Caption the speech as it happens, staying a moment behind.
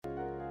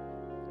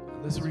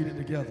Let's read it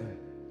together.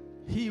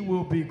 He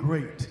will be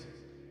great,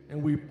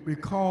 and we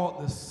call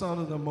the Son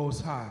of the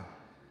Most High,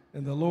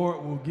 and the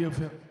Lord will give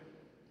him,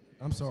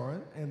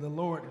 and the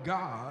Lord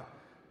God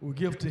will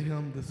give to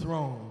him the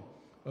throne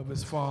of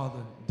his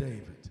father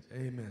David.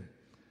 Amen.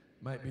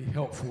 Might be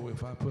helpful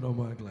if I put on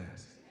my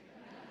glasses.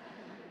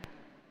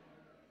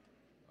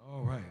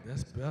 All right,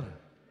 that's better.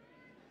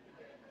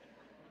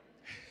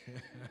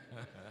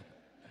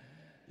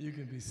 You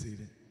can be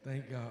seated.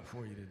 Thank God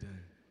for you today.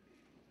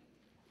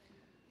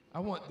 I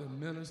want the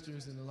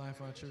ministers in the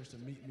Life Our Church to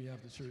meet me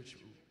after church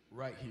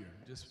right here.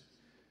 Just,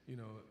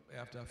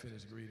 after I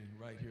finish greeting,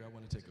 right here, I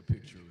want to take a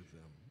picture with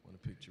them. I want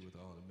a picture with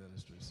all the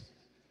ministers,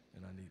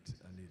 and I need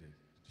to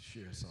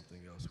share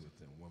something else with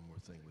them, one more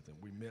thing with them.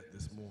 We met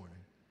this morning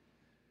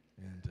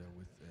and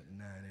at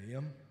 9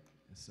 a.m.,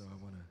 and so I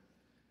want to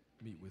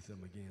meet with them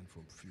again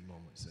for a few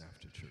moments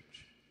after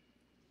church.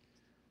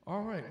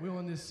 All right, we're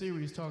on this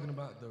series talking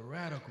about the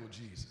radical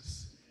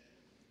Jesus,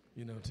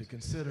 to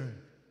consider,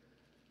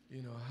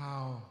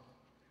 how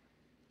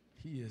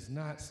he is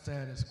not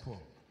status quo.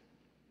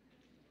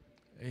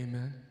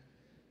 Amen.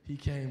 He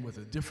came with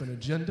a different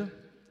agenda,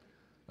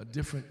 a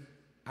different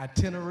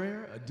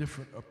itinerary, a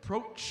different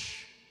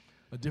approach,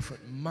 a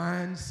different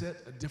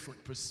mindset, a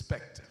different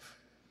perspective.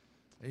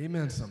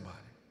 Amen, somebody.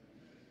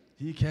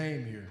 He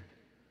came here,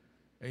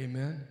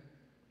 amen,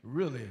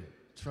 really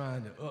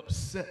trying to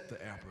upset the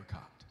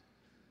apricot,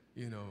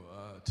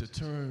 to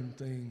turn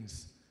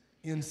things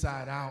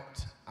inside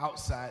out,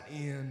 outside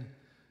in,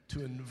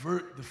 to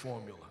invert the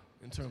formula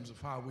in terms of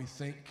how we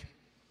think,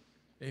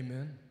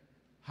 amen,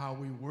 how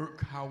we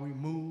work, how we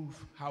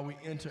move, how we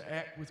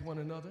interact with one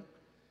another.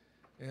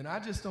 And I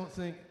just don't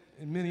think,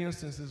 in many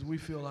instances, we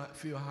feel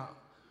how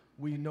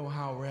we know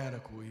how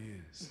radical he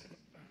is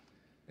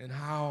and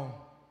how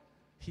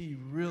he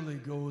really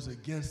goes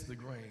against the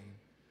grain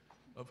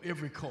of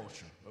every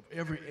culture, of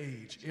every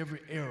age,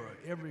 every era,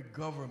 every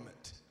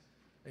government,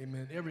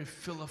 amen, every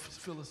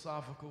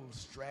philosophical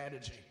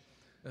strategy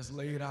that's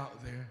laid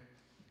out there.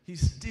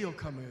 He's still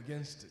coming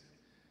against it.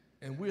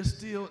 And we're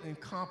still in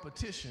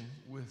competition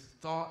with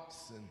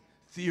thoughts and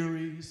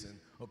theories and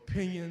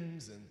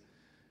opinions and,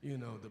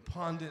 the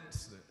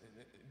pundits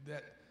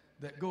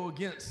that go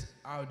against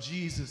our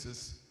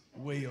Jesus'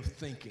 way of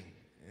thinking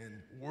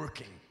and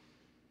working.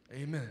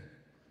 Amen.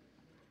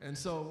 And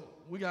so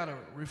we got to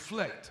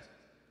reflect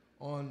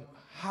on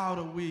how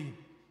do we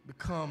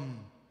become,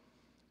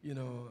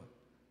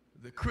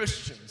 the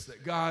Christians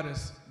that God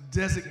has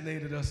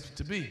designated us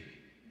to be.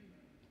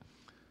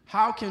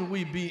 How can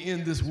we be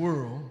in this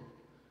world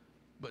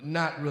but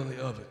not really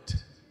of it?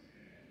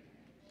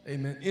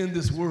 Amen. In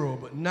this world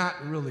but not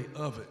really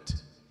of it.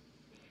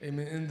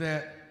 Amen. In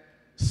that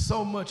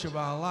so much of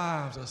our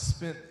lives are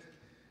spent,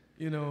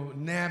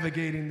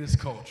 navigating this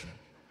culture,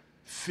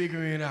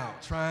 figuring it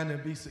out, trying to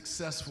be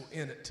successful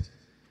in it.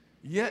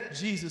 Yet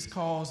Jesus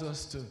calls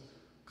us to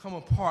come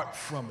apart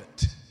from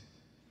it.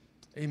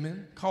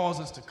 Amen. Calls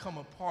us to come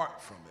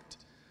apart from it,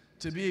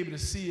 to be able to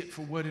see it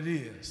for what it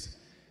is,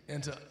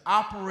 and to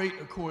operate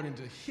according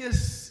to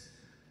his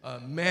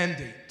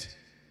mandate,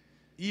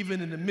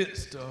 even in the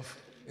midst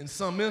of, in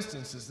some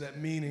instances, that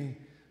meaning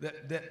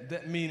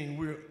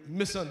we're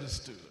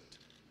misunderstood.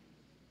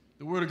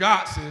 The Word of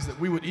God says that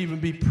we would even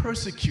be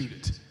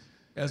persecuted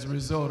as a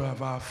result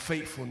of our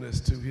faithfulness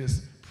to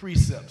his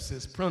precepts,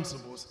 his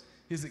principles,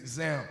 his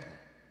example.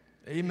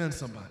 Amen,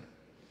 somebody.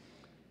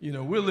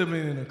 We're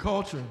living in a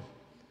culture,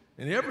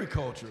 and every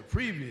culture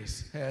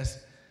previous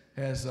has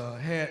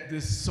had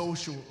this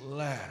social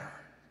ladder.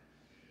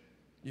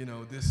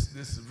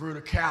 This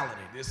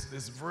verticality,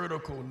 this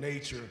vertical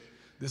nature,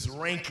 this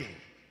ranking.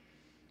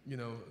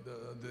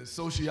 The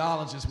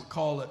sociologists would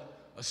call it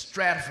a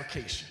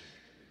stratification.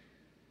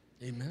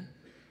 Amen.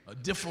 A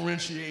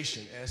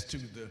differentiation as to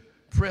the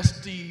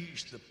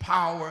prestige, the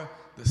power,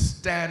 the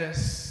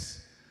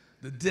status,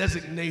 the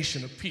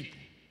designation of people.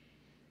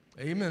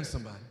 Amen,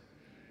 somebody.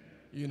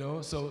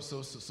 So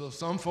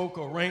some folk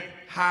are ranked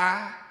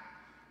high,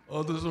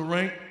 others are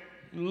ranked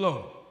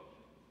low.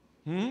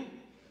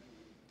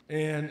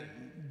 And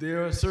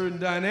there are certain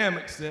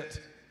dynamics that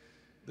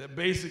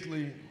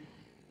basically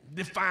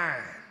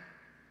define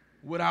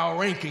what our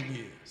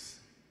ranking is.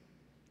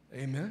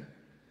 Amen.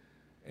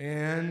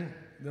 And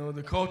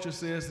the culture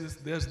says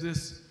there's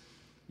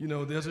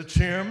a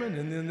chairman,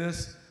 and then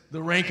there's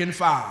the rank and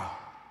file.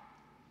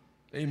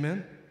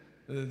 Amen.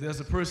 There's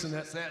a person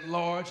that's at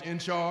large, in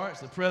charge,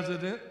 the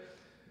president,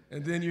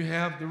 and then you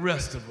have the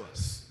rest of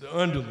us, the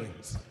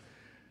underlings.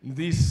 And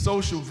these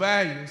social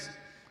values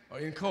are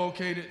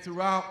inculcated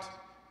throughout,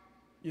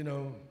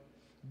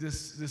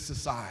 this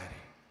society.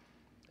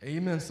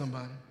 Amen,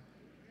 somebody.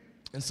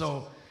 And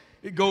so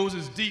it goes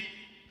as deep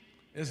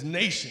as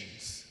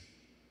nations,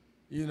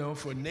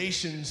 for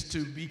nations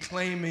to be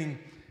claiming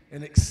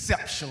an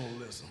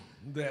exceptionalism,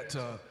 that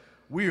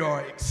we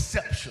are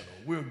exceptional,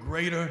 we're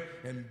greater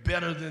and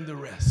better than the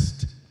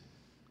rest.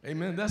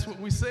 Amen. That's what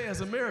we say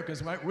as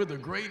Americans, right? We're the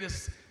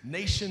greatest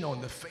nation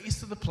on the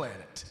face of the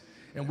planet.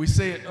 And we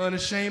say it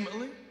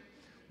unashamedly.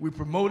 We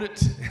promote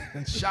it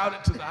and shout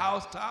it to the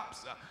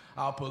housetops.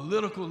 Our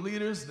political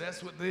leaders,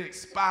 that's what they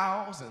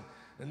espouse,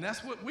 and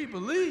that's what we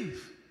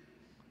believe.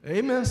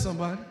 Amen,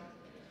 somebody.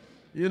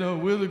 You know,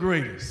 we're the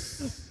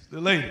greatest, the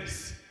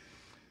latest.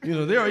 You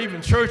know, there are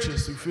even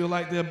churches who feel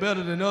like they're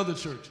better than other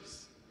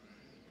churches.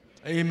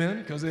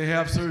 Amen, because they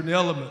have certain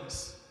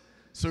elements,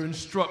 certain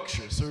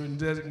structure, certain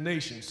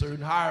designation,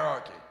 certain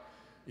hierarchy,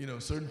 you know,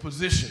 certain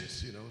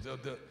positions. You know,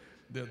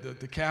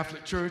 the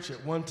Catholic Church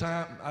at one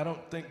time, I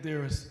don't think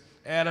they're as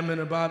adamant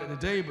about it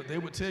today, but they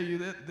would tell you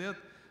that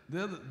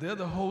they're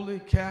the Holy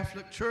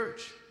Catholic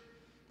Church.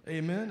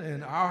 Amen,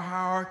 and our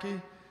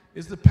hierarchy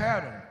is the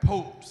pattern,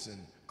 popes and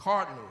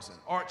cardinals and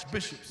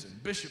archbishops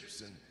and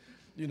bishops and,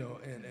 you know,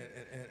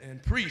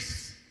 and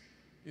priests.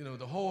 You know,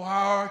 the whole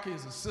hierarchy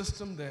is a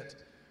system that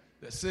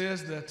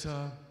says that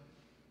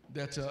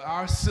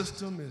our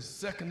system is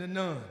second to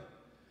none.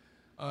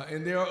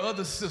 And there are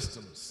other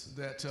systems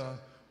that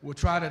will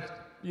try to,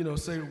 you know,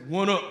 say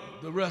one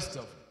up the rest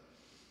of them.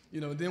 You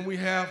know, then we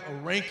have a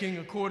ranking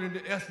according to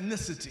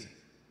ethnicity.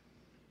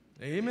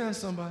 Amen,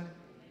 somebody.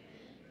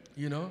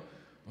 You know,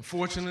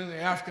 unfortunately,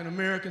 African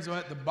Americans are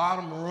at the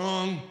bottom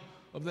rung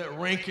of that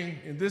ranking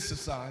in this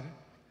society,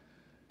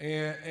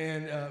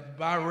 and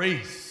by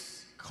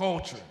race,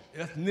 culture,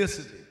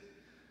 ethnicity,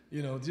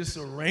 you know, just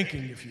a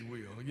ranking, if you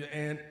will,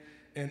 and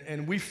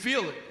we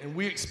feel it and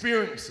we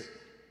experience it.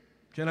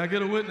 Can I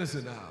get a witness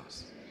in the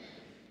house?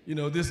 You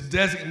know, this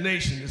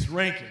designation, this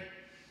ranking,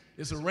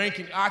 it's a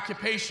ranking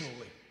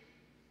occupationally.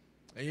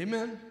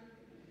 Amen.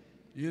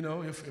 You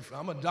know, if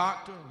I'm a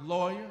doctor,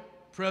 lawyer,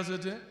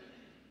 president,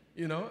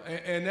 you know,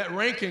 and that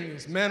ranking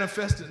is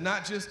manifested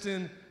not just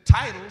in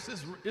titles,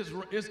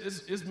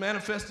 it's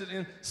manifested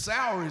in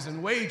salaries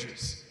and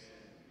wages.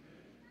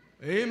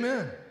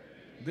 Amen.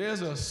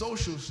 There's a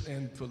social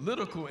and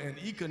political and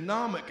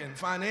economic and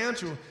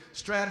financial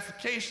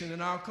stratification in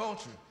our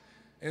culture.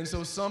 And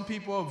so some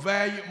people are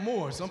valued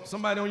more.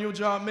 Somebody on your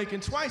job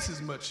making twice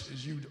as much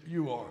as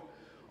you are,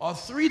 or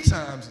 3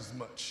 times as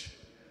much.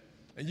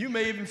 And you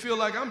may even feel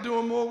like I'm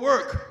doing more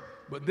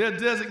work, but their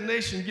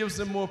designation gives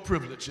them more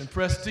privilege and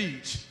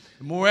prestige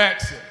and more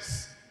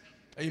access.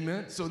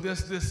 Amen. So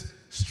there's this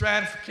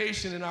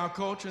stratification in our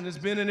culture, and it's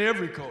been in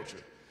every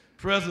culture.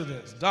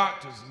 Presidents,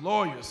 doctors,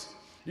 lawyers,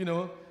 you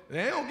know,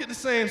 they don't get the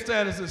same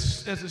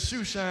status as a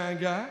shoe shine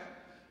guy,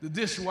 the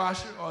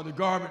dishwasher, or the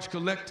garbage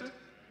collector.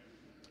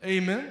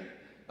 Amen.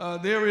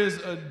 There is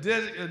a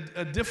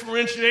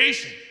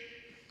differentiation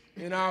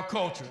in our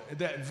culture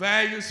that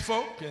values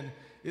folk, and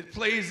it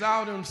plays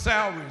out in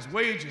salaries,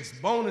 wages,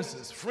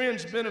 bonuses,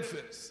 fringe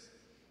benefits.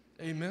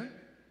 Amen.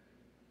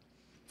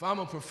 If I'm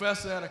a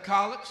professor at a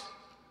college,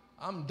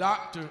 I'm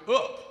Dr.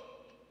 Up.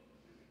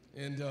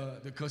 And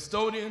the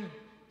custodian,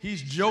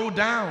 he's Joe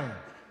Down.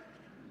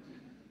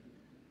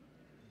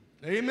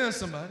 Amen,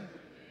 somebody.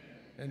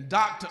 And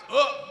Dr.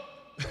 Up,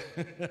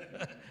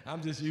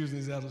 I'm just using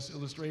this as an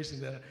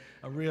illustration that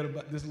I read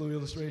about, this little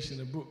illustration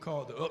in a book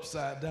called The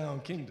Upside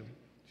Down Kingdom,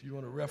 if you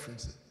want to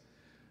reference it.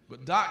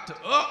 But Dr.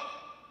 Up,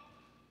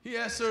 he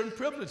has certain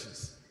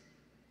privileges.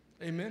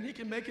 Amen. He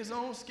can make his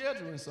own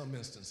schedule in some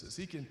instances.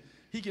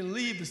 He can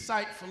leave the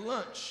site for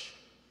lunch.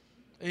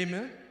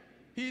 Amen.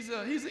 He's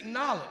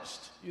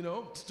acknowledged, you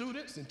know,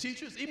 students and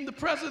teachers, even the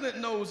president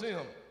knows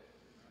him.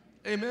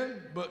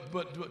 Amen.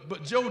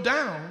 But Joe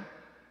Down,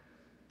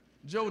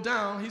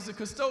 he's a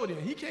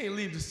custodian. He can't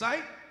leave the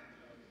site.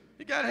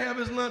 He got to have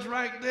his lunch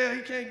right there.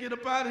 He can't get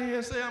up out of here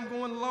and say, I'm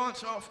going to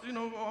lunch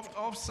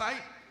off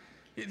site.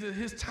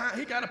 His time,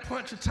 he got to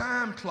punch a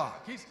time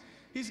clock.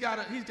 He's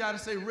got to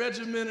say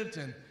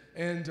regimented,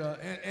 and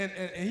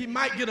he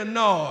might get a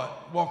nod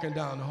walking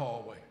down the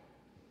hallway.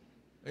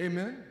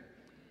 Amen.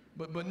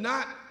 But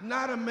not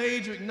a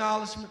major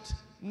acknowledgement,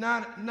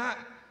 not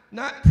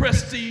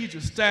prestige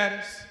or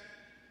status.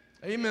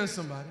 Amen,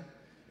 somebody.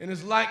 And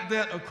it's like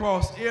that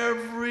across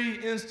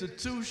every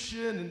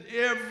institution and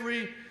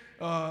every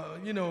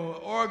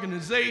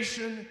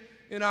organization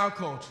in our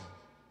culture.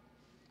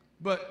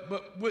 But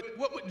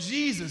what would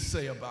Jesus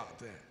say about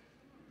that?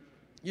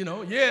 You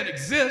know, yeah, it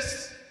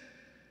exists,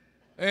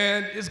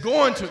 and it's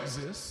going to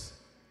exist.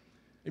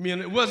 I mean,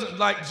 it wasn't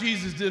like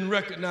Jesus didn't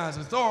recognize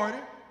authority.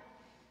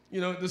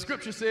 You know, the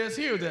scripture says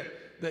here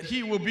that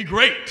he will be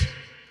great,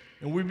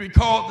 and will be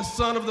called the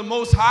Son of the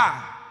Most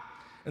High,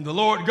 and the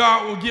Lord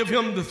God will give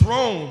him the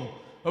throne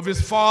of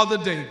his father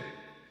David.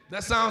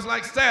 That sounds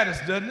like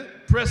status, doesn't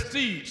it?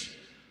 Prestige.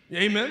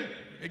 Amen.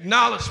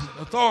 Acknowledgement,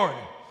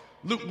 authority.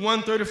 Luke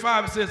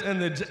 1:35, it says,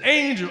 and the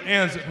angel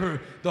answered her,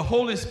 the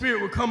Holy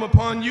Spirit will come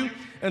upon you,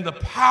 and the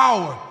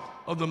power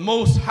of the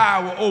Most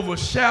High will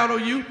overshadow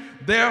you.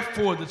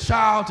 Therefore, the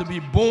child to be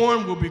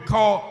born will be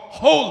called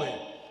Holy,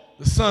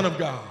 the Son of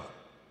God.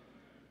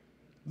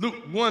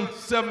 Luke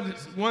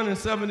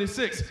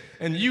 1:76,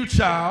 and you,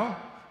 child,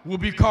 will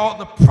be called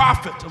the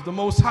prophet of the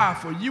Most High,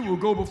 for you will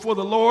go before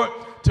the Lord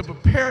to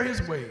prepare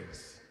his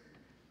ways.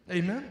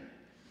 Amen.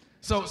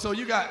 So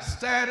you got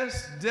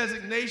status,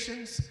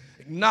 designations,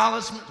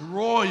 acknowledgement,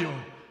 royal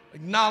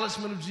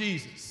acknowledgement of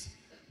Jesus.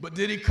 But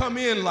did he come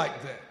in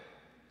like that?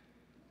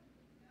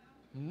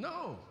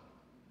 No.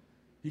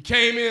 He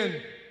came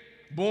in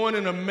born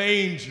in a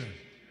manger,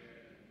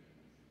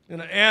 in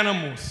an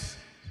animal's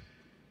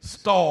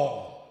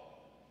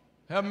stall.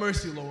 Have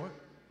mercy, Lord.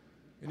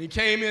 And he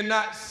came in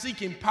not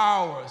seeking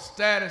power or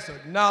status or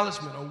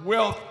acknowledgement or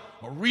wealth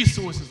or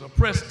resources or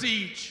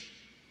prestige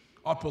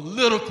or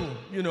political,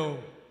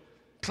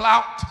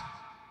 clout.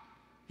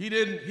 He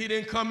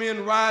didn't come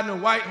in riding a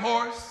white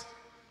horse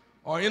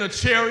or in a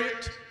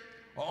chariot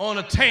or on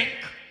a tank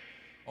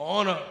or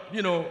on a,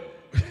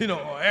 an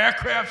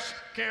aircraft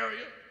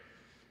carrier.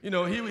 He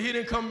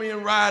didn't come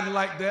in riding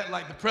like that,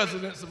 like the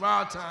presidents of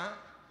our time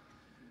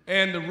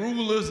and the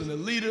rulers and the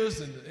leaders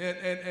and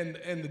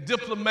the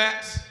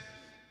diplomats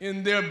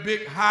in their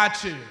big high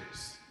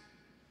chairs.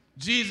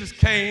 Jesus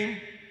came,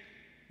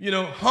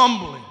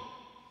 humbly,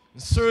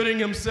 inserting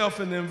himself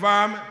in the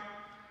environment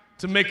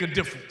to make a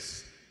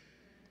difference.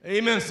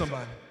 Amen,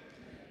 somebody.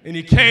 And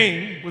he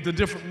came with a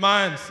different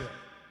mindset,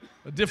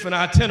 a different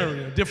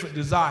itinerary, a different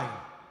desire.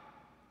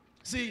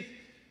 See,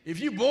 if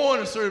you're born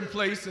in a certain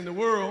place in the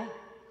world,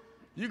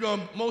 you're going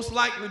to most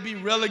likely be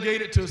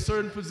relegated to a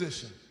certain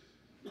position.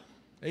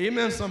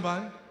 Amen,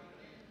 somebody.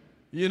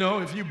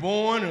 If you're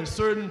born in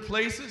certain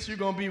places, you're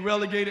going to be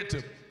relegated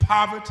to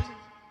poverty,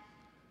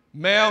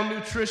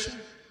 malnutrition,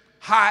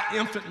 high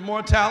infant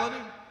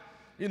mortality,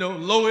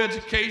 low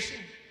education,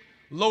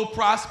 low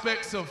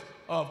prospects of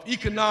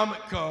economic,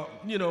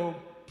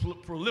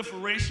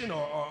 proliferation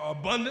or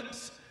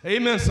abundance.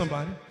 Amen,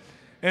 somebody.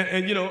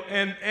 And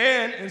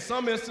in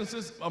some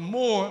instances,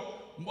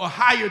 a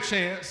higher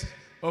chance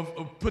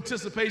of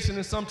participation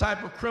in some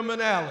type of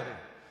criminality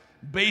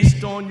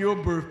based on your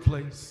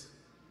birthplace.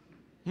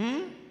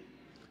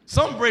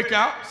 Some break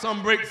out,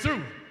 some break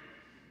through.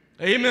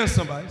 Amen,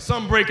 somebody.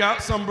 Some break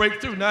out, some break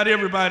through. Not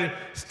everybody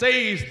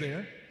stays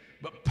there,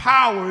 but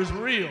power is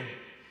real.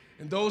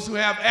 And those who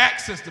have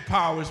access to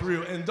power is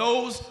real. And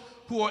those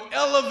who are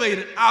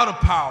elevated out of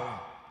power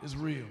is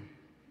real.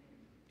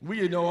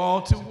 We know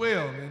all too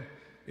well,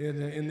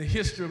 in the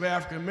history of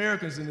African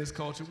Americans in this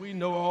culture, we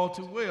know all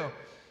too well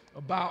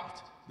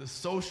about the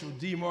social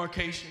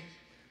demarcation,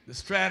 the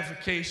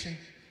stratification,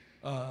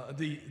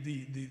 the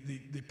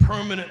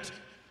permanent,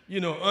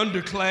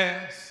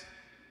 underclass,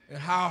 and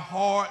how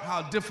hard,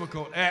 how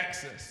difficult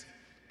access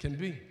can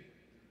be.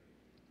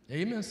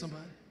 Amen,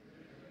 somebody.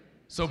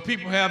 So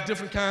people have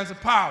different kinds of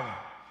power.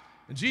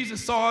 And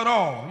Jesus saw it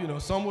all.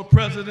 Some were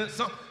presidents.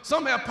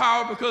 Some have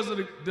power because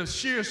of the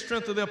sheer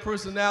strength of their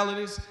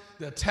personalities,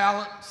 their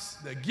talents,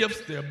 their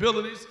gifts, their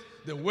abilities,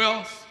 their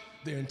wealth,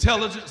 their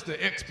intelligence, their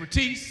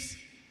expertise.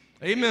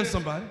 Amen,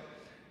 somebody.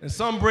 And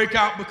some break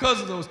out because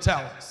of those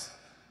talents.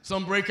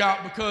 Some break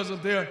out because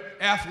of their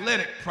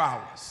athletic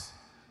prowess.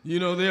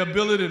 Their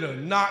ability to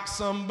knock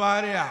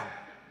somebody out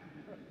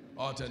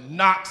or to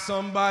knock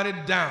somebody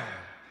down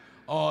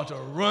or to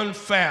run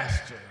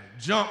faster,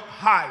 jump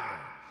higher.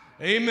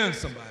 Amen,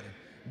 somebody.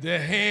 Their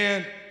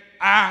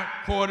hand-eye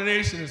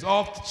coordination is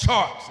off the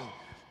charts, and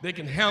they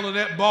can handle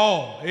that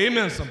ball.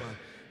 Amen, somebody.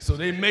 So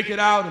they make it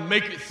out and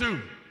make it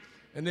through.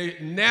 And they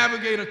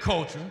navigate a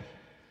culture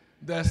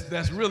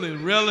that's really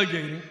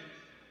relegating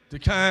to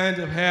kind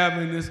of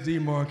having this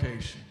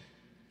demarcation.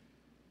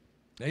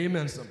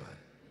 Amen, somebody.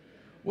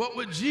 What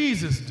would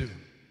Jesus do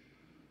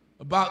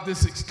about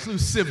this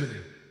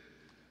exclusivity,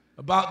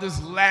 about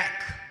this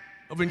lack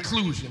of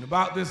inclusion,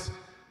 about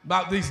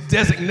these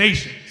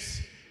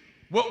designations?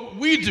 What would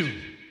we do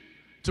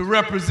to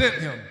represent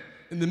him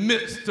in the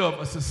midst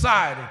of a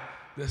society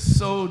that's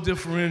so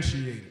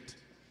differentiated?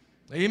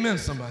 Amen,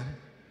 somebody.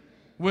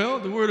 Well,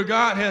 the Word of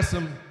God has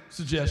some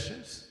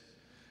suggestions.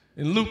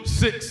 In Luke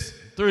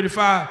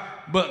 6:35,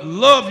 but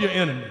love your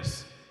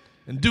enemies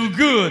and do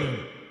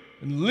good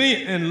and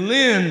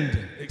lend,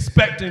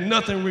 expecting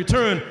nothing in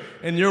return,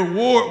 and your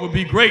reward will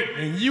be great,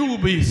 and you will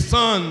be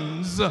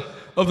sons of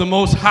the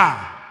Most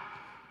High,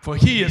 for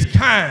he is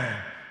kind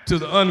to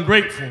the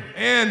ungrateful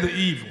and the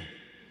evil.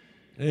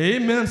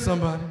 Amen,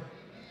 somebody.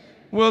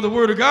 Well, the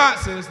Word of God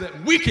says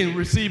that we can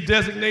receive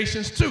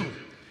designations too,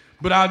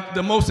 but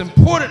the most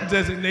important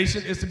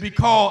designation is to be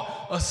called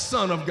a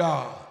son of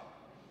God,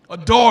 a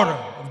daughter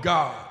of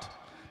God,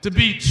 to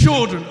be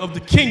children of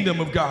the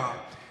kingdom of God.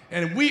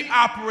 And we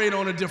operate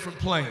on a different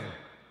plane.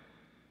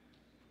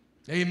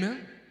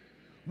 Amen.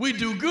 We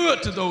do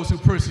good to those who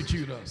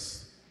persecute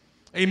us.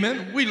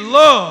 Amen. We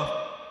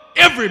love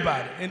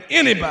everybody and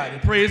anybody.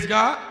 Praise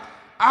God.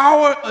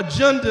 Our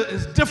agenda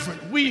is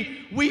different.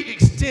 We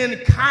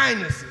extend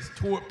kindnesses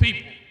toward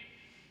people.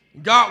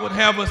 God would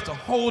have us to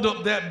hold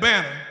up that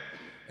banner,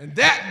 and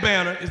that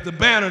banner is the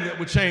banner that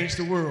would change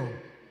the world.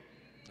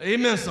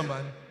 Amen,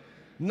 somebody.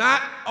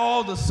 Not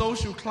all the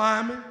social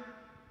climbing.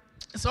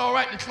 It's all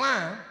right to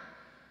climb,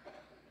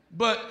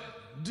 but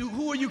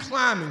who are you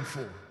climbing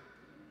for?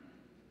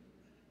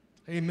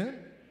 Amen.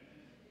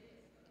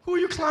 Who are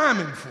you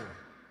climbing for?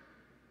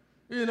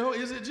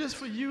 Is it just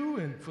for you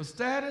and for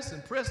status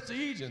and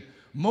prestige and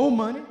more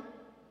money?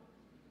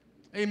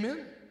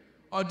 Amen.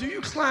 Or do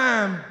you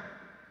climb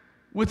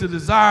with a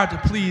desire to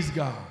please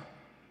God?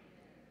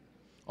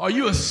 Are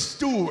you a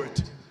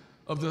steward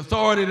of the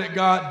authority that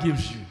God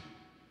gives you?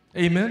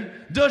 Amen.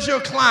 Does your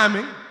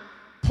climbing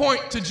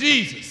point to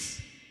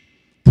Jesus?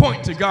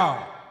 Point to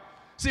God?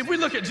 See, if we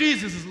look at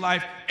Jesus'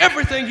 life,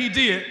 everything he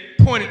did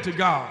pointed to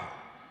God.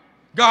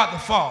 God the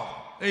Father.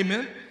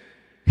 Amen.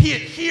 He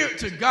adhered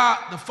to God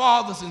the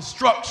Father's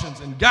instructions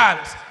and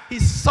guidance. He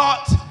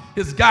sought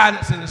his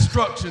guidance and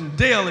instruction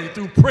daily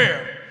through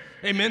prayer.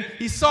 Amen.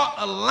 He sought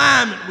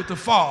alignment with the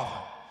Father.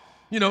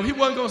 You know, he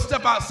wasn't going to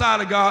step outside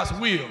of God's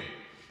will.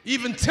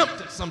 Even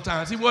tempted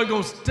sometimes, he wasn't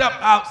going to step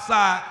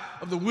outside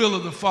of the will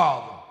of the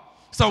Father.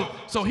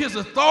 So his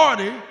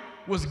authority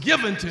was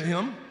given to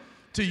him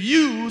to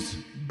use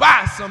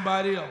by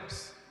somebody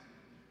else.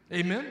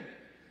 Amen.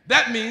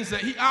 That means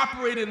that he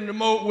operated in a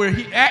mode where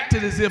he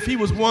acted as if he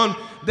was one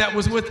that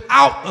was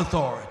without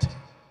authority.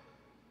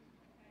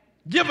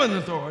 Given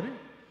authority.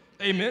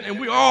 Amen. And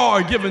we all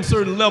are given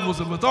certain levels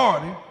of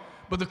authority.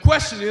 But the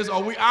question is,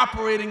 are we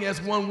operating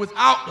as one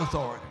without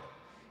authority?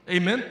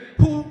 Amen.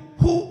 Who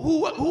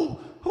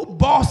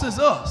bosses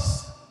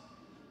us?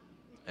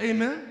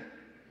 Amen.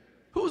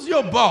 Who's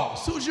your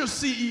boss? Who's your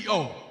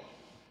CEO?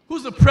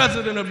 Who's the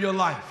president of your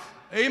life?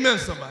 Amen,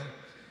 somebody.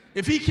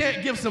 If he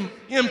can't give some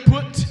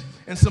input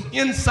and some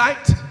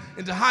insight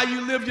into how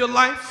you live your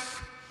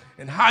life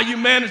and how you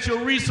manage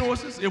your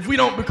resources, if we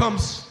don't become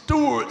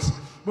stewards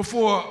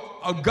before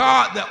a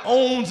God that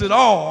owns it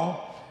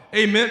all,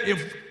 amen,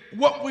 if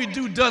what we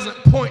do doesn't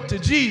point to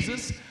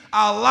Jesus,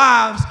 our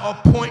lives are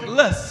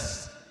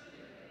pointless.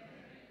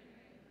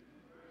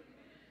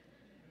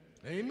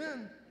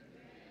 Amen.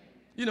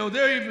 You know,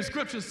 there are even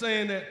scriptures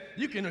saying that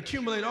you can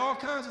accumulate all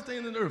kinds of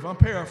things in the earth. I'm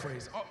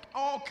paraphrasing.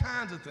 All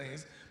kinds of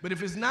things. But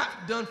if it's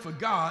not done for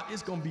God,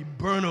 it's going to be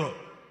burned up.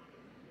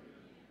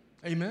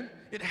 Amen.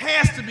 It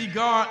has to be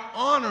God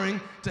honoring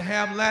to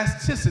have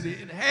elasticity.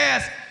 It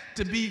has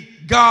to be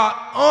God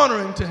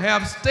honoring to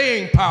have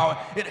staying power.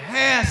 It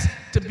has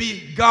to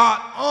be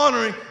God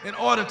honoring in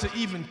order to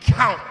even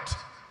count.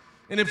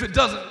 And if it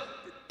doesn't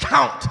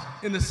count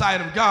in the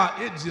sight of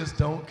God, it just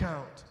don't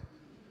count.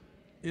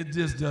 It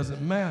just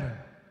doesn't matter.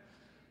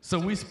 So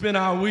we spin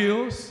our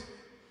wheels,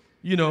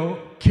 you know,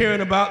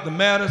 caring about the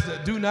matters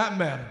that do not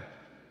matter.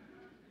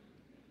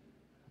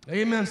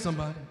 Amen,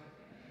 somebody.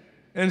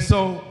 And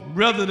so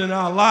rather than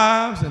our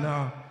lives and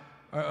our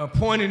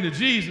pointing to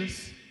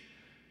Jesus,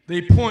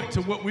 they point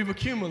to what we've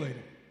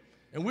accumulated.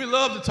 And we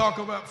love to talk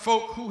about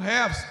folk who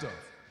have stuff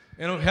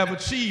and have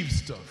achieved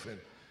stuff and,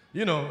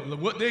 you know,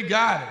 what they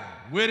got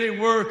and where they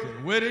work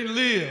and where they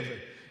live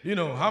and, you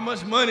know, how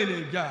much money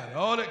they got,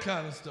 all that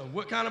kind of stuff,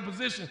 what kind of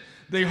position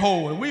they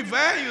hold. And we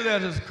value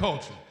that as a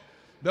culture.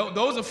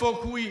 Those are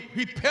folk who we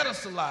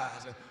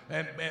pedestalize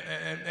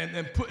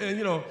and put, and,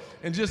 you know,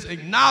 and just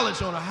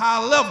acknowledge on a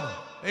high level.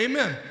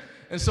 Amen.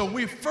 And so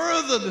we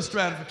further the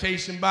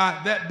stratification by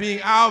that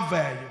being our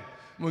value.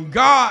 When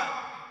God,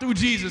 through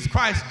Jesus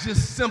Christ,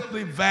 just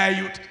simply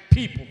valued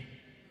people.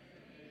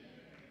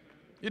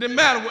 It didn't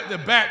matter what their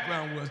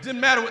background was. It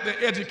didn't matter what their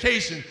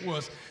education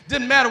was. It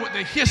didn't matter what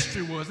their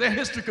history was. Their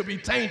history could be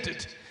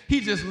tainted. He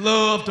just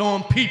loved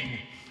on people.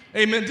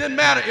 Amen. It didn't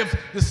matter if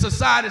the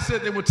society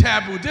said they were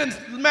taboo. It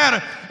didn't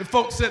matter if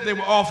folks said they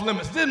were off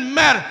limits. It didn't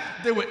matter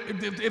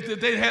if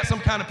they had some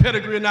kind of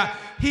pedigree or not.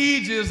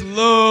 He just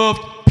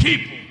loved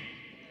people.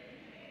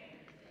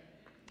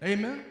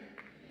 Amen.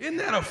 Isn't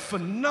that a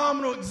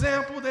phenomenal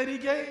example that he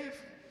gave?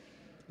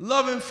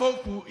 Loving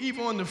folk who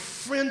even on the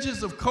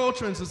fringes of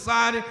culture and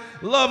society,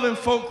 loving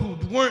folk who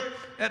weren't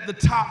at the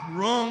top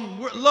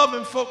rung,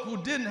 loving folk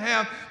who didn't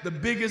have the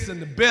biggest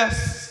and the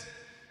best.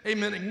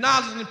 Amen.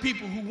 Acknowledging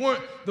people who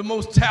weren't the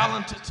most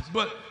talented,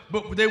 but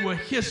they were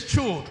his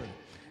children.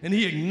 And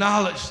he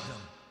acknowledged them.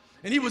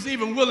 And he was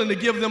even willing to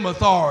give them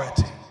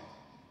authority.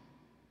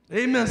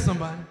 Amen,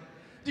 somebody.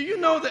 Do you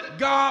know that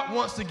God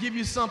wants to give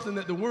you something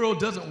that the world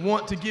doesn't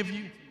want to give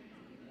you?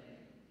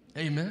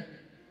 Amen.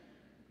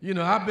 You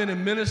know, I've been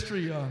in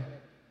ministry,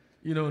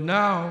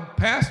 now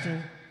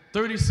pastoring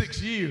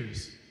 36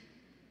 years.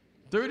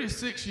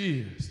 36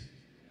 years.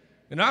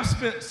 And I've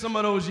spent some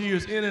of those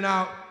years in and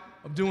out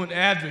of doing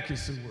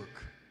advocacy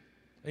work.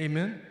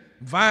 Amen.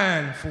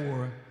 Vying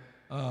for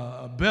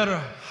a better,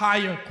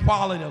 higher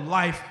quality of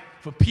life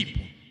for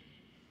people.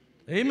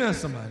 Amen,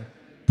 somebody.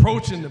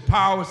 Approaching the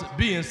powers that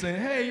be and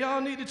saying, hey,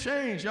 y'all need to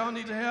change. Y'all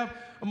need to have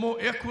a more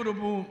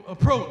equitable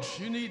approach.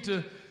 You need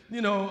to,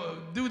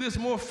 do this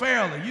more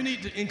fairly. You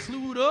need to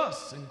include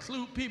us,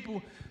 include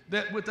people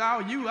that with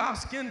our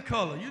skin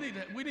color.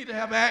 We need to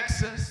have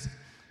access.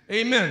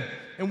 Amen.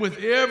 And with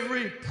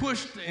every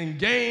push and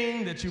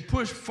gain that you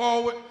push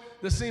forward,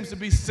 there seems to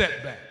be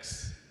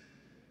setbacks.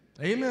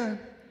 Amen.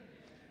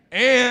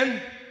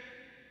 And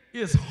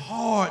it's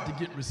hard to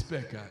get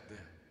respect out there.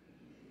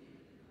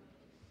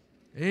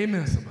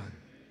 Amen, somebody.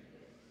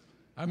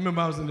 I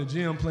remember I was in the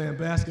gym playing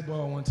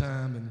basketball one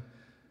time, and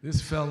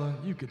this fella,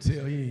 you could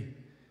tell he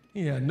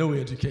had no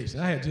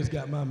education. I had just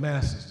got my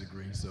master's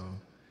degree,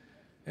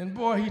 and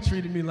boy, he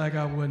treated me like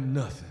I wasn't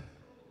nothing.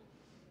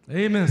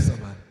 Amen,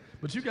 somebody.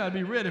 But you got to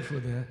be ready for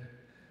that.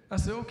 I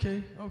said,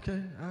 okay,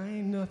 I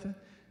ain't nothing.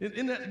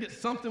 Isn't that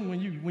something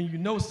when you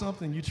know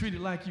something, you treat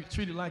it like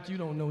you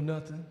don't know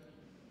nothing?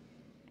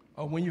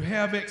 Or when you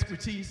have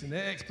expertise and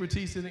that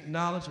expertise is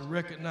acknowledged or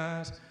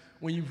recognized,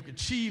 when you've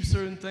achieved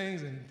certain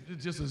things and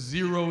it's just a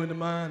zero in the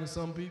mind of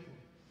some people.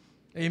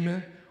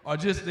 Amen. Or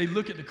just they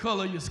look at the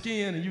color of your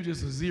skin and you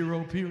just a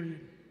zero, period.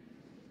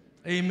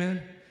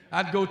 Amen.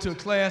 I'd go to a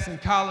class in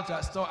college.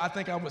 I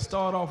think I would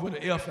start off with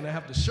an F and I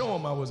have to show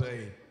them I was an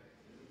A.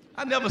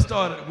 I never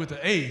started with an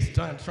A,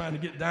 trying to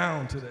get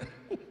down to that.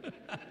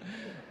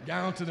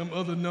 Down to them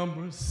other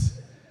numbers.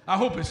 I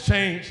hope it's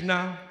changed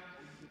now.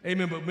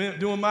 Amen. But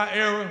during my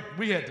era,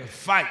 we had to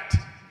fight.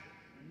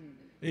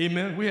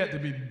 Amen. We had to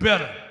be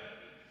better.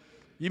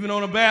 Even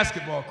on a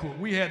basketball court,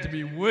 we had to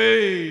be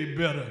way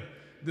better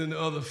than the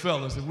other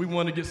fellas if we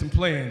wanted to get some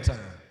playing time.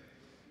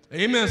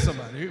 Amen,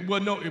 somebody.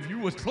 Well, no, if you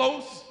was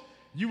close,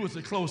 you was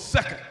a close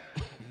second,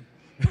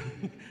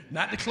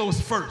 not the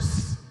close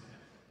first.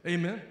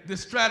 Amen.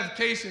 This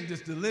stratification,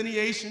 this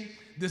delineation,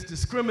 this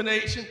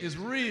discrimination is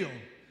real.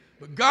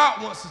 But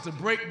God wants us to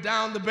break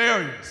down the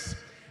barriers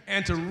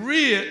and to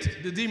rid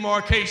the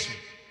demarcation.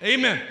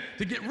 Amen.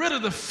 To get rid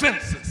of the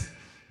fences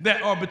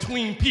that are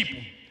between people.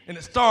 And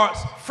it starts,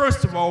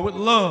 first of all, with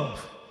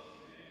love.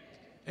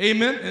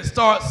 Amen. It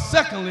starts,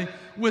 secondly,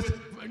 with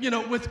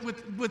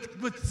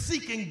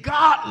seeking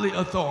godly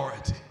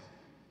authority.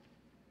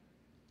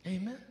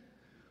 Amen.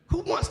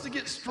 Who wants to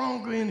get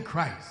stronger in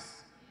Christ?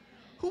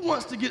 Who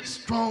wants to get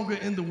stronger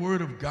in the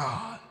Word of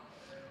God?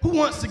 Who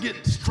wants to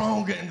get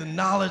stronger in the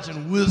knowledge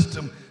and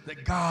wisdom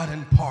that God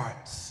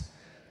imparts?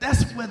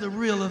 That's where the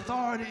real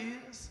authority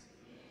is.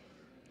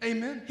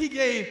 Amen. He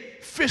gave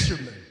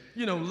fishermen,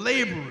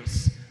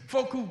 laborers,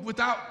 folk who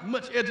without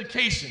much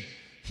education,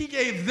 he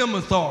gave them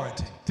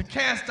authority to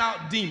cast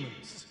out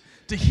demons,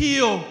 to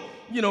heal,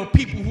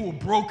 people who are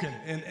broken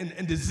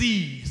and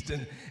diseased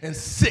and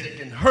sick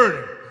and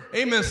hurting.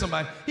 Amen,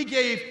 somebody. He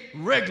gave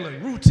regular,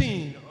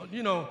 routine,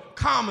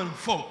 common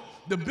folk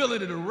the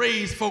ability to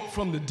raise folk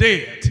from the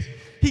dead.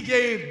 He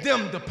gave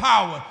them the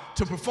power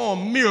to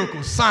perform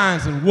miracles,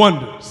 signs, and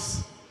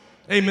wonders.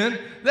 Amen.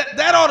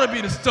 That ought to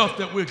be the stuff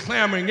that we're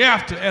clamoring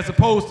after, as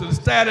opposed to the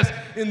status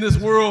in this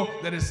world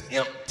that is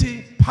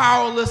empty,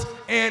 powerless,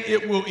 and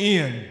it will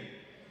end.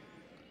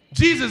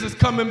 Jesus is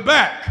coming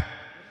back.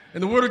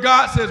 And the Word of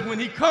God says when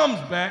he comes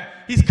back,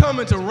 he's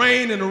coming to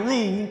reign and to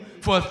rule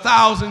for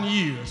 1,000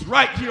 years,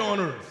 right here on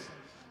earth.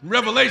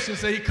 Revelation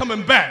says he's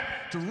coming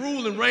back to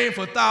rule and reign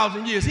for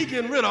 1,000 years. He's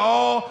getting rid of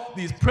all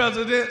these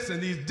presidents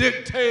and these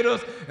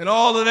dictators and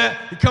all of that.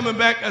 He's coming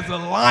back as the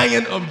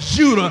Lion of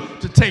Judah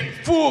to take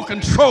full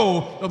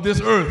control of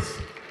this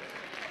earth.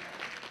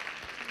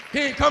 He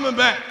ain't coming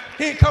back.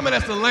 He ain't coming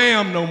as the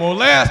lamb no more.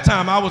 Last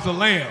time I was a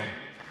lamb.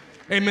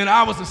 Amen.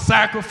 I was the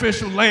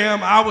sacrificial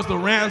lamb. I was the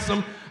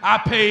ransom. I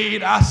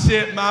paid. I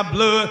shed my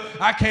blood.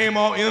 I came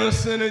all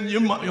innocent and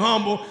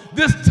humble.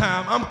 This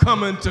time I'm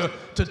coming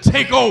to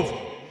take over.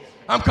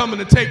 I'm coming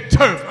to take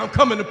turf. I'm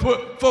coming to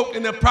put folk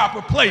in their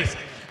proper place.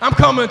 I'm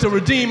coming to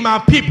redeem my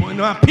people. And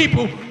my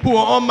people who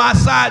are on my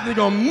side, they're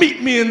going to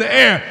meet me in the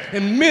air,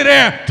 in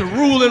midair, to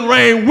rule and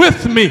reign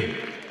with me.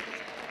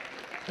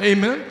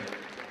 Amen.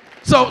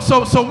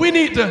 So we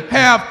need to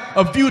have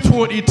a view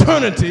toward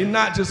eternity,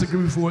 not just a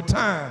view for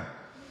time.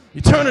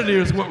 Eternity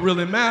is what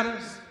really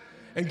matters.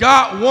 And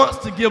God wants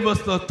to give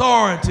us the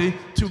authority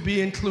to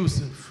be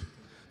inclusive.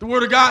 The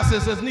Word of God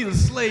says there's neither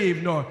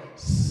slave nor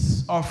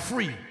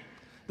free.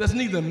 There's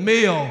neither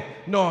male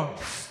nor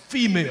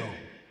female.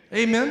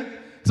 Amen?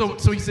 So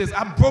he says,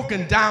 I've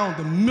broken down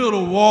the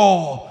middle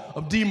wall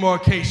of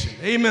demarcation.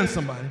 Amen,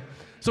 somebody?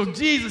 So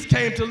Jesus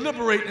came to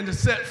liberate and to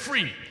set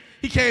free.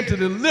 He came to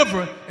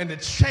deliver and to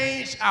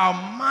change our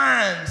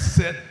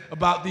mindset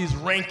about these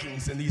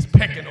rankings and these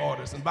pecking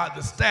orders and about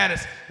the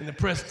status and the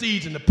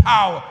prestige and the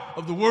power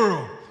of the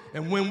world.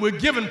 And when we're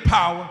given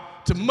power,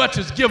 to much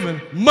is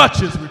given,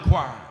 much is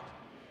required.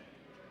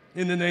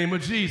 In the name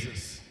of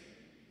Jesus.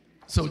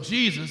 So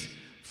Jesus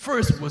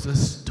first was a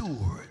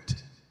steward.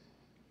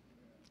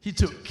 He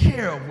took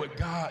care of what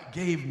God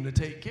gave him to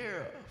take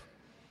care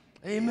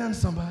of. Amen,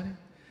 somebody?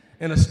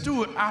 And a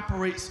steward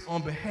operates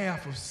on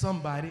behalf of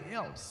somebody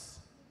else.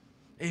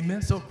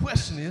 Amen? So the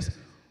question is,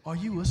 are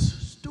you a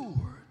steward?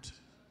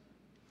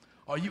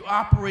 Are you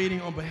operating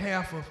on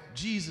behalf of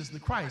Jesus the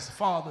Christ,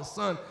 Father,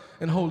 Son,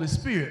 and Holy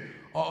Spirit?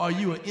 Or are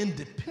you an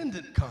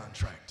independent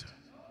contractor?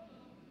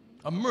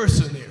 A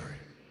mercenary,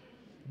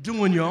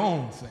 doing your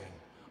own thing?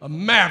 A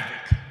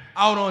maverick,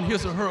 out on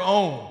his or her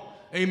own?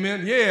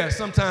 Amen? Yeah,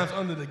 sometimes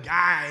under the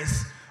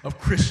guise of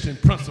Christian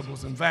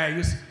principles and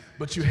values,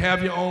 but you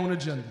have your own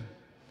agenda.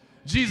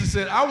 Jesus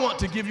said, I want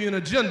to give you an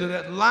agenda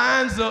that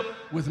lines up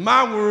with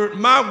my word,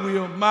 my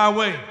will, my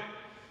way.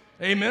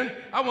 Amen?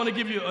 I want to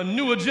give you a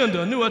new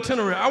agenda, a new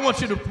itinerary. I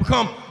want you to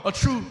become a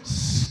true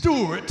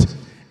steward.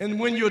 And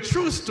when you're a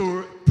true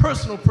steward,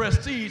 personal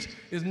prestige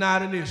is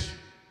not an issue.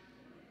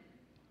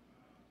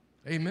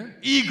 Amen?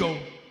 Ego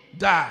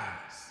dies.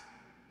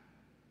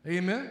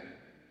 Amen?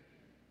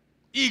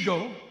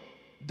 Ego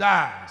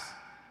dies.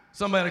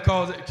 Somebody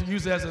calls it, to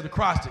use it as an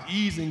acrostic,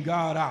 easing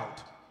God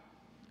out.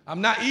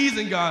 I'm not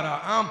easing God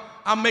out.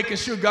 I'm making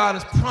sure God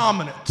is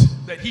prominent,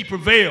 that he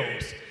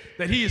prevails,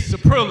 that he is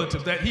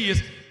superlative, that he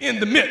is in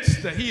the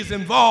midst, that he is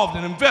involved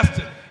and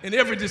invested in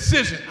every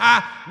decision.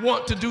 I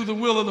want to do the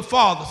will of the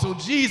Father. So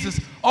Jesus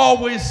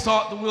always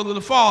sought the will of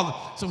the Father.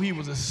 So he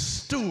was a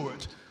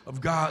steward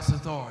of God's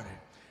authority.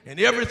 And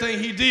everything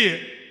he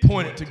did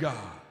pointed to God.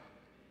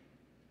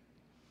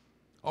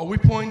 Are we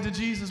pointing to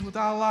Jesus with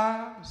our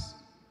lives,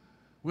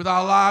 with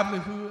our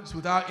livelihoods,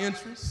 with our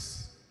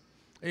interests?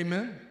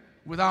 Amen.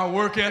 With our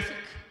work ethic,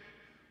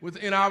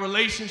 within our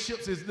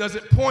relationships? Does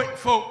it point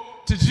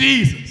folk to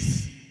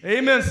Jesus?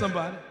 Amen,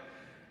 somebody.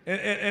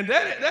 And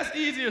that's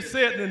easier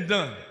said than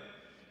done,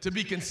 to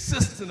be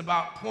consistent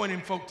about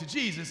pointing folk to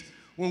Jesus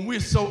when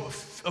we're so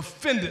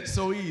offended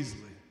so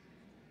easily.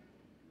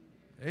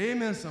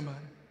 Amen, somebody.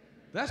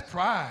 That's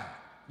pride.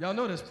 Y'all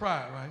know that's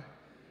pride, right?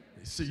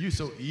 So you're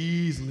so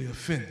easily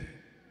offended.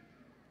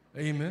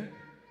 Amen.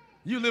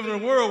 You live in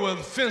a world where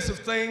offensive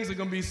things are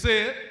going to be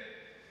said,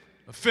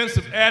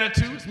 offensive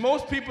attitudes.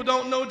 Most people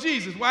don't know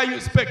Jesus. Why are you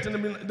expecting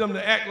them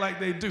to act like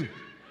they do?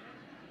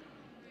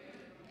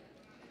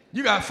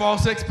 You got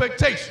false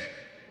expectation.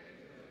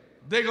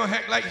 They're going to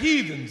act like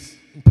heathens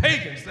and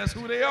pagans. That's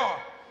who they are.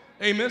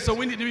 Amen. So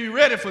we need to be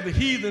ready for the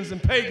heathens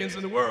and pagans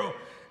in the world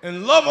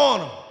and love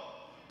on them.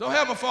 Don't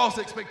have a false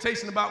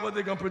expectation about what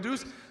they're going to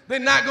produce. They're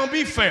not going to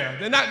be fair.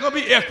 They're not going to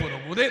be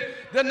equitable.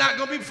 They're not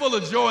going to be full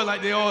of joy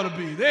like they ought to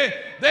be. They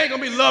ain't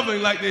going to be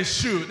loving like they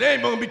should. They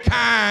ain't going to be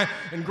kind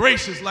and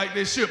gracious like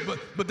they should.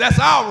 But that's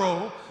our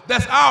role.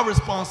 That's our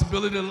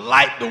responsibility to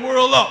light the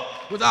world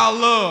up with our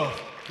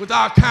love, with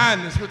our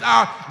kindness, with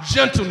our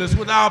gentleness,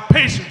 with our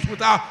patience,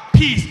 with our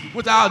peace,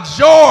 with our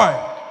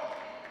joy.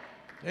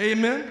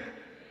 Amen.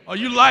 Are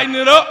you lighting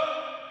it up?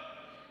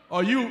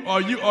 Are you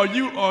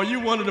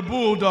one of the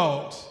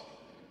bulldogs?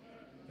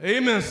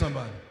 Amen,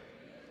 somebody.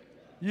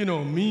 You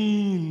know,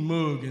 mean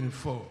mugging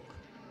folk.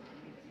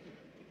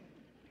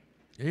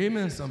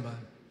 Amen, somebody.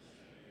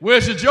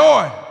 Where's your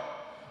joy?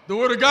 The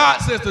Word of God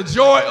says the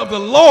joy of the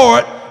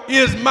Lord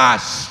is my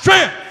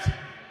strength.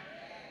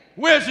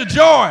 Where's your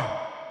joy?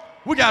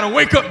 We got to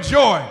wake up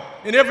joy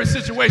in every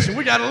situation.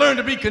 We got to learn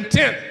to be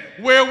content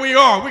where we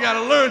are. We got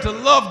to learn to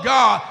love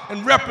God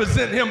and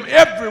represent him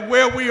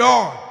everywhere we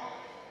are.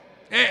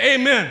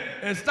 Amen.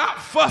 And stop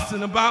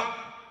fussing about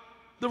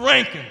the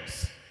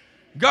rankings.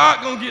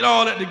 God gonna get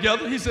all that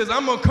together. He says,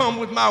 I'm gonna come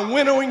with my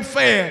winnowing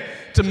fan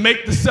to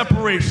make the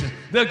separation.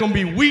 There's gonna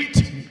be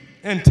wheat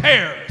and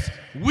tares,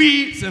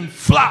 weeds and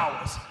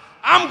flowers.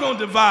 I'm gonna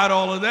divide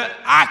all of that.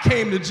 I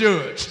came to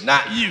judge,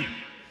 not you.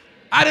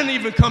 I didn't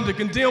even come to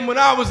condemn when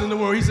I was in the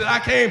world. He said, I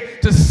came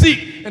to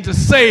seek and to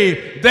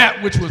save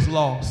that which was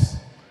lost.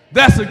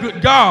 That's a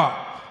good God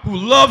who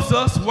loves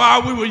us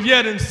while we were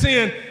yet in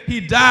sin. He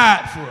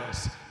died for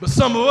us. But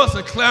some of us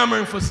are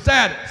clamoring for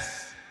status.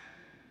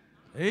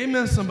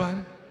 Amen, somebody.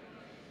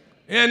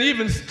 And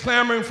even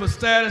clamoring for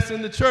status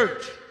in the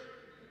church.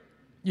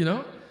 You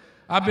know,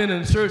 I've been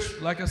in church,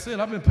 like I said,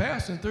 I've been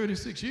pastoring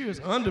 36 years,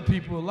 under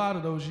people a lot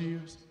of those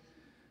years.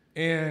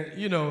 And,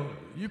 you know,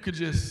 you could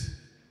just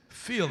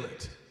feel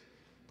it.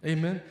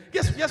 Amen.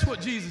 Guess what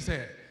Jesus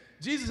had?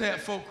 Jesus had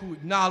folk who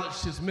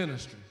acknowledged his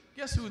ministry.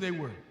 Guess who they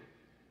were?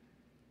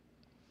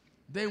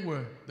 They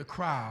were the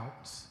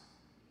crowds.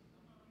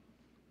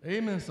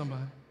 Amen,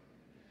 somebody.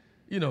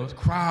 You know,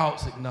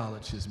 crowds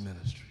acknowledge his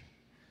ministry.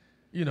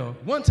 You know,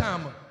 one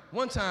time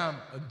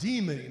a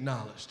demon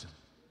acknowledged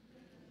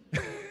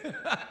him.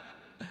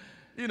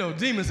 You know,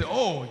 demons said,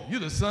 oh, you're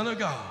the Son of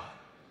God.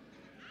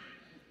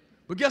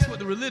 But guess what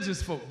the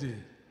religious folk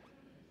did?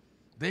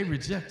 They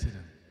rejected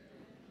him.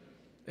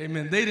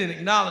 Amen. They didn't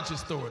acknowledge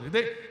his authority.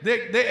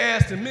 They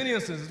asked in many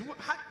instances,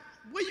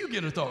 where you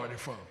get authority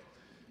from?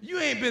 You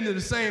ain't been to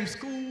the same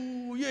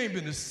school. You ain't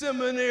been to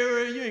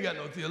seminary. You ain't got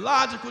no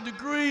theological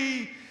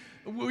degree.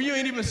 You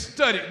ain't even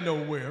studied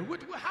nowhere.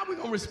 How we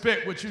going to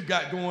respect what you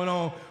got going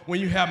on when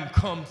you haven't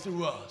come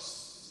through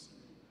us?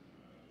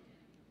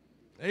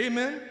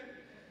 Amen.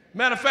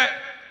 Matter of fact,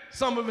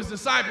 some of his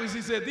disciples,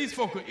 he said, these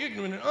folk are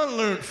ignorant and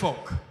unlearned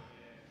folk.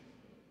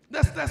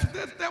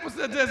 That was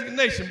their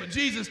designation. But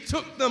Jesus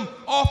took them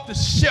off the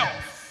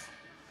shelf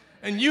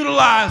and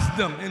utilized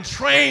them and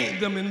trained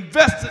them,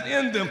 invested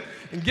in them,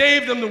 and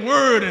gave them the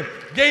word and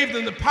gave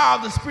them the power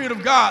of the Spirit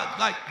of God,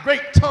 like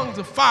great tongues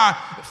of fire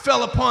that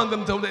fell upon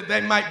them so that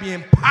they might be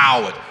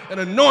empowered and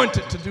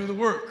anointed to do the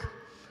work.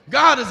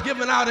 God has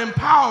given out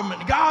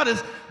empowerment. God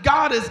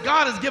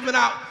has given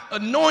out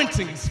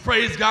anointings,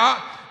 praise God.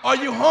 Are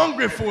you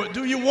hungry for it?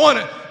 Do you want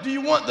it? Do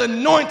you want the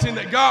anointing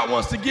that God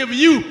wants to give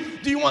you?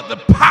 Do you want the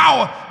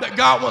power that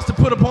God wants to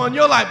put upon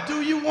your life?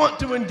 Do you want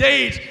to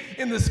engage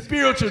in the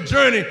spiritual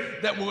journey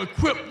that will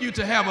equip you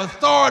to have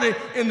authority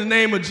in the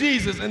name of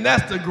Jesus? And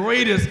that's the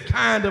greatest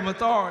kind of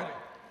authority.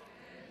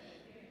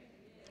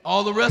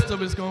 All the rest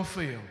of it's going to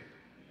fail.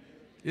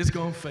 It's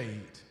going to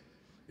fade.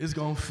 It's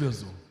going to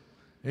fizzle.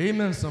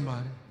 Amen,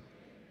 somebody.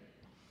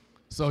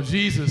 So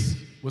Jesus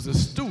was a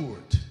steward.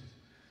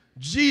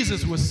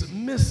 Jesus was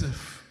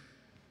submissive.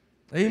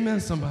 Amen,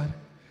 somebody.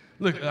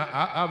 Look,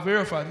 I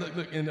verified.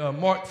 Look in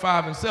Mark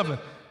 5 and 7.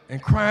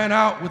 And crying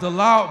out with a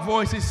loud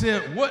voice, he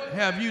said, "What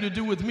have you to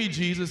do with me,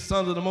 Jesus,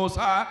 Son of the Most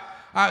High?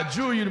 I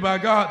adjure you by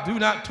God, do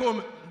not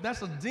torment."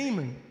 That's a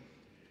demon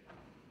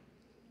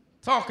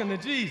talking to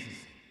Jesus.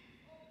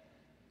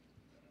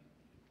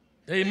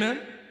 Amen.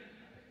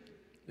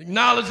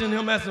 Acknowledging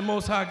him as the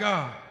Most High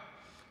God.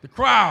 The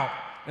crowd,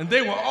 and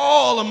they were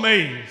all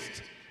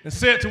amazed and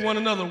said to one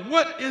another,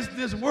 "What is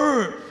this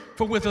word?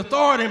 For with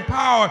authority and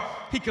power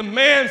he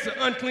commands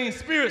the unclean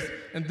spirits,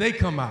 and they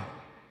come out."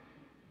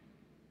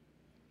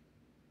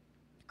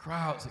 The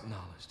crowds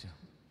acknowledged him.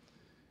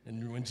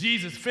 And when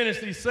Jesus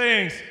finished these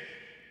sayings,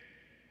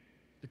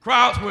 the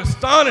crowds were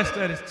astonished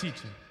at his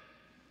teaching,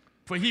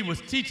 for he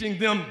was teaching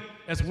them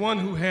as one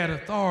who had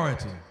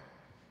authority,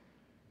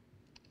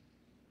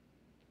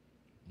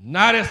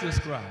 not as the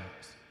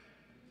scribes.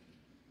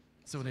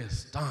 So they're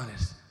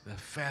astonished, they're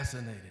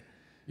fascinated.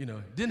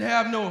 Didn't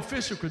have no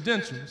official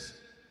credentials.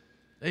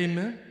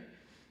 Amen.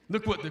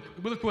 Look what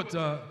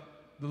the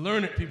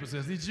learned people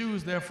says. These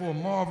Jews therefore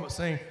marveled,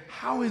 saying,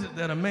 "How is it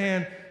that a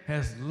man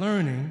has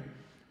learning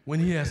when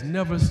he has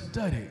never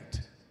studied?"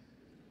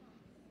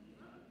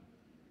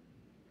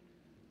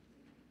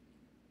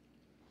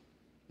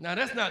 Now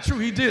that's not true.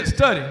 He did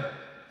study,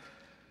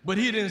 but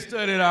he didn't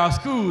study at our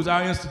schools,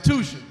 our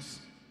institutions.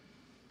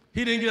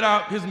 He didn't get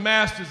out his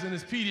master's and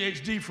his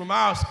PhD from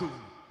our school.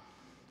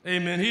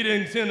 Amen. He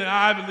didn't attend the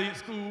Ivy League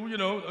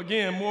school,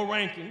 again, more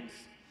rankings.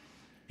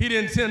 He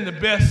didn't attend the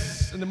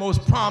best and the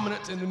most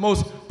prominent and the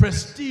most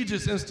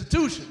prestigious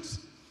institutions.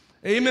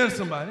 Amen,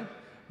 somebody.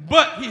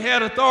 But he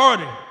had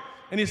authority,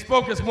 and he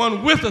spoke as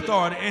one with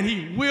authority, and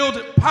he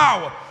wielded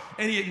power,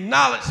 and he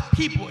acknowledged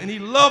people, and he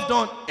loved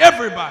on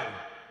everybody.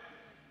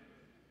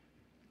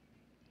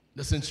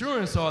 The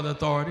centurion saw the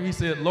authority. He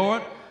said,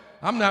 "Lord,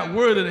 I'm not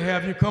worthy to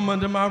have you come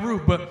under my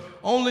roof, but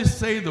only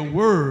say the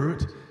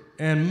word,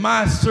 and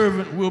my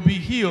servant will be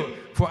healed.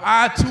 For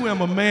I too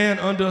am a man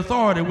under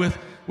authority with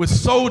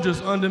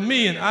soldiers under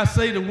me. And I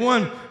say to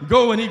one,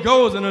 go, and he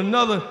goes, and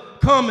another,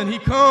 come, and he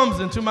comes.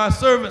 And to my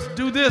servants,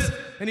 do this,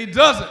 and he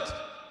does it."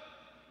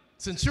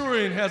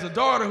 Centurion has a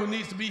daughter who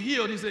needs to be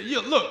healed. He said,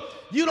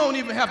 "Look, you don't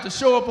even have to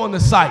show up on the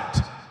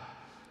site.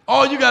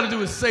 All you got to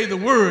do is say the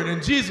word."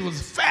 And Jesus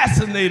was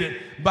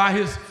fascinated by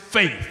his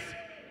faith.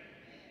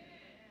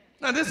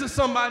 Now, this is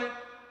somebody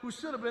who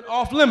should have been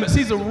off limits.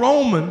 He's a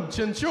Roman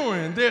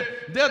centurion. They're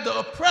the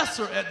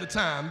oppressor at the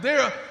time.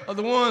 They're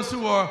the ones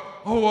who are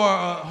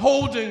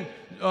holding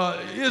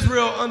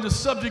Israel under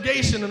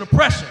subjugation and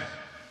oppression.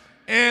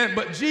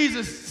 But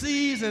Jesus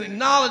sees and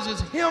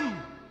acknowledges him.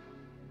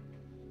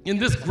 In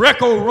this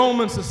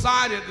Greco-Roman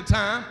society at the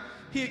time,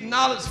 he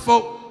acknowledged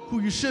folk who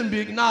you shouldn't be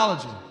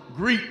acknowledging.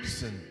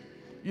 Greeks and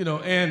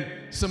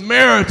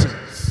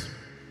Samaritans.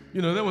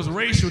 There was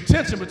racial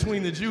tension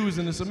between the Jews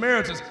and the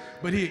Samaritans,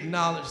 but he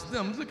acknowledged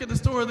them. Look at the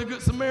story of the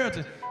Good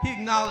Samaritan. He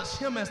acknowledged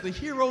him as the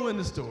hero in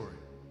the story.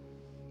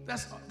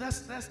 That's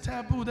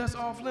taboo. That's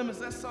off limits.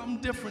 That's something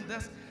different.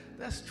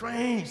 That's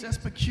strange. That's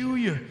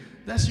peculiar.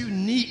 That's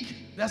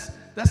unique. That's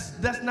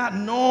not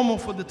normal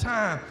for the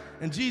time.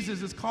 And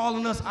Jesus is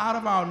calling us out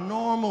of our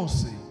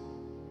normalcy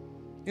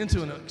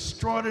into an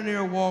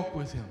extraordinary walk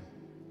with him.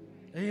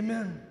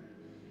 Amen.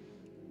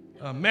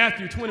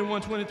 Matthew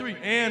 21:23.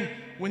 And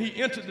when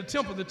he entered the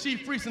temple, the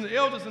chief priests and the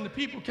elders and the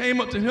people came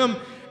up to him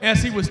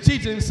as he was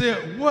teaching and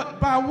said,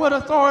 "By what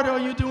authority are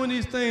you doing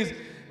these things?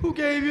 Who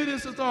gave you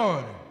this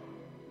authority?"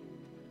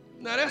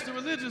 Now that's the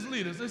religious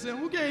leaders. They said,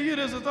 "Who gave you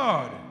this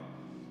authority?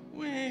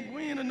 We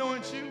ain't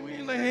anoint you. We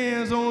ain't lay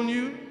hands on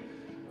you.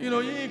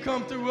 You ain't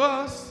come through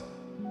us."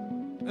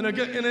 And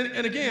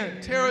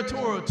again,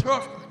 territorial,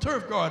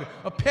 turf guard,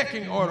 a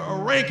pecking order, a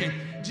ranking.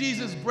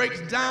 Jesus breaks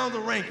down the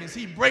rankings.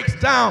 He breaks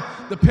down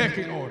the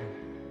pecking order.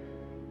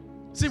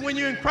 See, when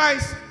you're in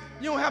Christ,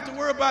 you don't have to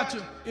worry about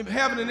you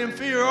having an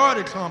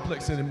inferiority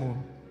complex anymore.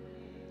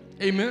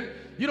 Amen.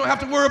 You don't have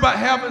to worry about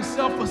having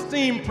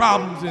self-esteem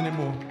problems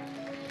anymore.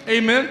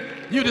 Amen.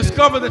 You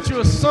discover that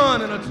you're a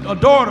son and a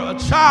daughter, a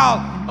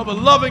child of a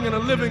loving and a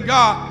living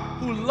God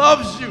who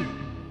loves you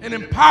and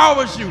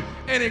empowers you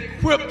and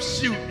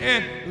equips you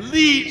and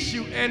leads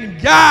you and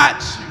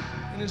guides you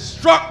and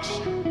instructs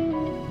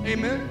you.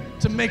 Amen.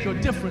 To make a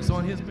difference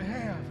on his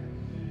behalf.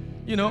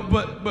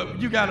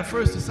 But you got to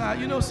first decide,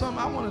 something,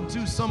 I want to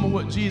do some of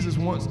what Jesus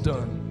wants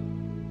done.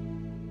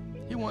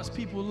 He wants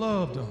people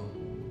loved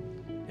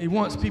on. He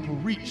wants people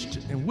reached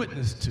and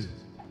witnessed to.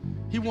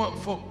 He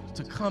wants folk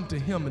to come to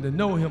him and to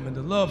know him and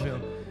to love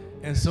him.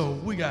 And so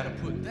we got to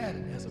put that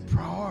as a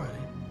priority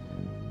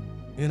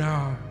in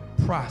our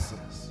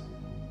process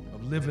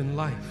of living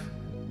life.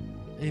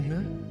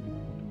 Amen.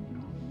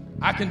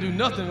 I can do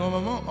nothing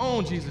on my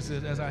own, Jesus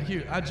says, as I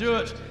hear. I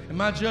judge, and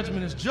my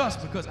judgment is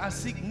just because I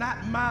seek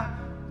not my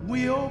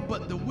will,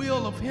 but the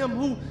will of him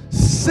who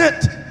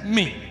sent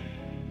me.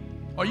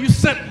 Are you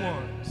sent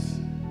ones?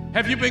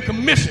 Have you been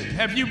commissioned?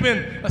 Have you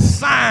been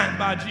assigned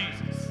by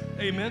Jesus?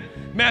 Amen.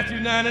 Matthew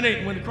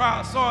 9:8, when the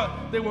crowd saw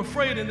it, they were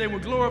afraid and they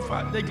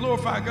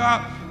glorified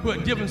God who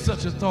had given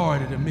such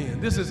authority to men.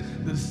 This is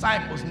the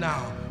disciples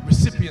now,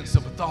 recipients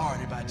of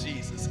authority by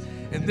Jesus.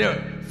 And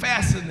they're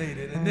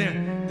fascinated and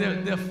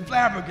they're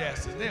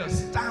flabbergasted. They're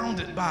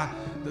astounded by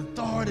the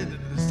authority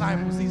that the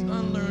disciples, these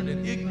unlearned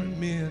and ignorant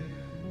men,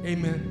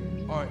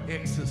 amen, are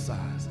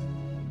exercising.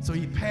 So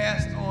he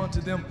passed on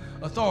to them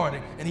authority,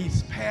 and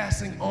he's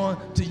passing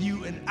on to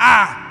you and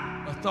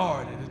I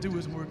authority to do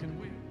his work and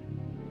will.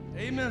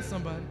 Amen,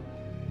 somebody.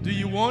 Do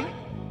you want it?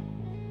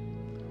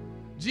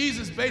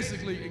 Jesus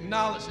basically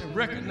acknowledged and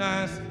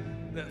recognized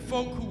that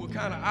folk who were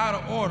kind of out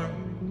of order,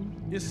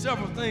 is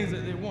several things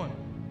that they wanted.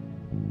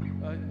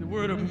 The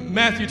word of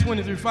Matthew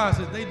 23:5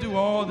 says, they do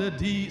all their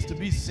deeds to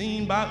be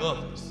seen by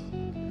others,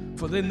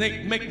 for they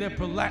make their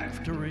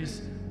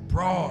phylacteries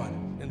broad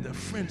and their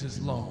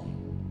fringes long.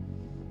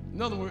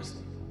 In other words,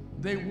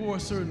 they wore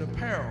certain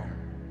apparel.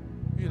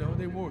 You know,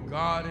 they wore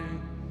gaudy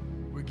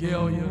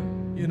regalia,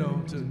 you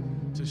know,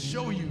 to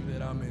show you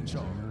that I'm in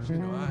charge. You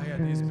know, I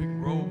had these big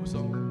robes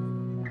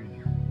on.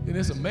 And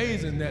it's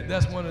amazing that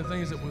that's one of the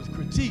things that was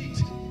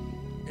critiqued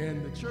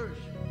in the church.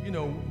 You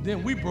know,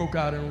 then we broke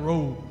out in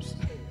robes.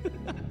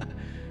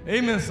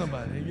 Amen,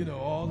 somebody. You know,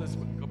 all this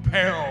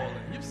apparel.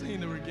 And you've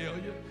seen the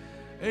regalia.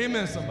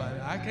 Amen, somebody.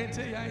 I can't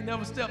tell you, I ain't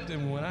never stepped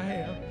in one. I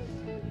have.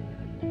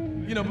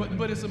 You know,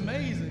 but it's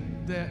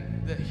amazing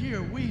that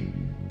here we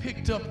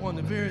picked up on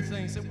the very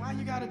things. Said, why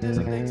you got to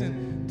designate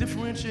and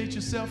differentiate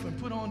yourself and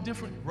put on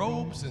different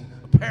robes and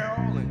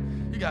apparel,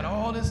 and you got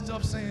all this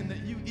stuff saying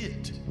that you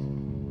it.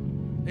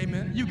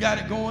 Amen. You got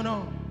it going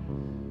on.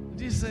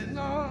 Jesus said,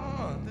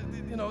 no,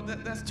 you know,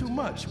 that's too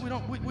much. We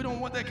don't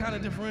want that kind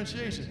of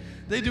differentiation.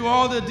 They do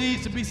all their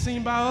deeds to be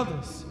seen by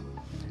others.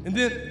 And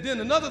then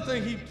another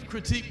thing he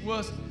critiqued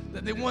was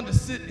that they wanted to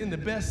sit in the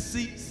best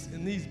seats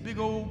in these big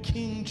old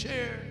king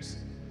chairs.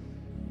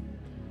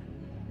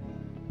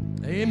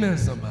 Amen,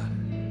 somebody.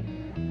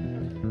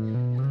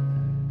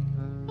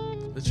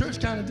 The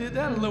church kind of did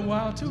that a little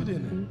while too,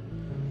 didn't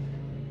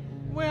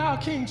it? Where are our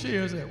king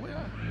chairs at? Where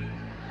are?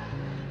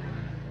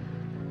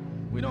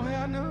 We don't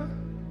have none?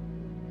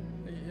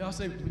 Y'all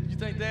say, you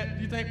think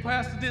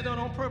Pastor did that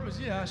on purpose?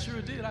 Yeah, I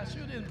sure did. I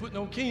sure didn't put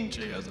no king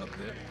chairs up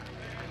there.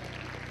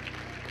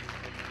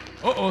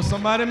 Uh-oh,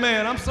 somebody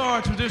mad. I'm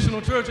sorry,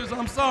 traditional churches.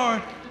 I'm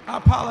sorry. I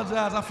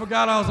apologize. I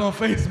forgot I was on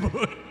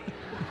Facebook.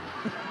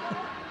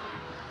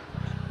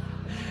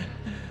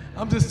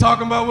 I'm just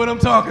talking about what I'm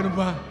talking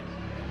about.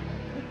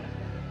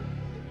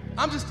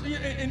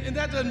 And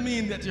that doesn't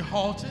mean that you're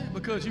haughty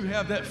because you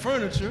have that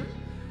furniture,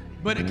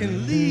 but it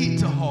can lead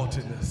to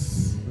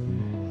haughtiness.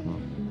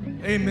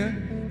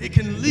 Amen. It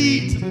can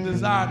lead to the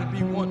desire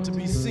to want to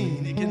be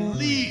seen. It can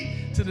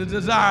lead to the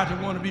desire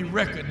to want to be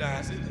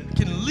recognized. It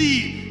can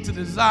lead to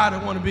the desire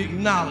to want to be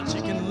acknowledged.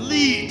 It can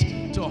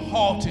lead to a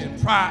haughty and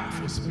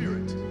prideful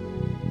spirit.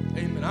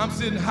 Amen. I'm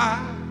sitting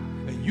high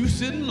and you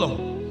sitting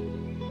low.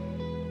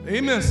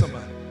 Amen,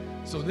 somebody.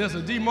 So there's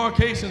a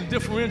demarcation, a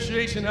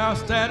differentiation in our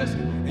status,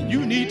 and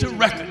you need to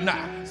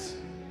recognize.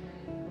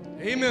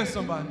 Amen,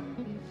 somebody.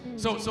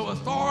 So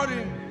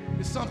authority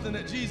is something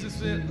that Jesus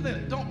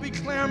said, don't be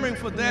clamoring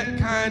for that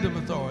kind of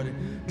authority.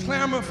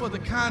 Clamor for the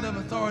kind of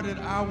authority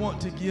that I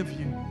want to give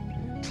you.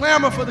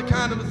 Clamor for the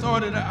kind of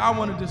authority that I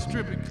want to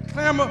distribute.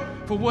 Clamor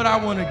for what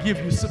I want to give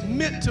you.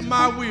 Submit to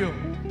my will.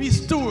 Be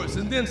stewards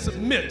and then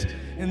submit.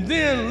 And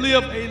then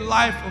live a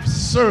life of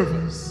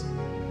service.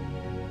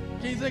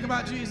 Can you think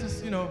about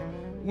Jesus, you know,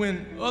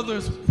 when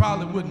others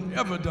probably wouldn't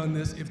ever done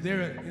this, if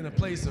they're in a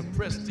place of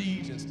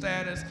prestige and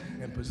status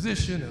and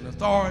position and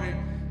authority,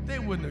 they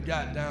wouldn't have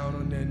got down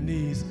on their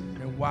knees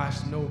and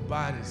washed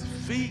nobody's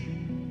feet.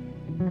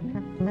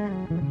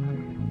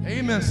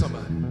 Amen,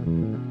 somebody.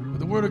 But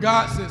the Word of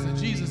God says that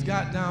Jesus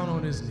got down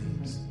on his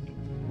knees,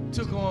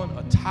 took on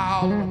a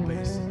towel or a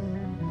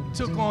basin,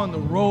 took on the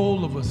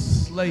role of a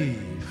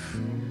slave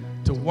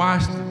to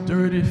wash the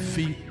dirty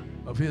feet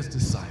of his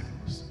disciples.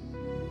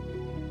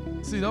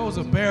 See, those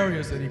are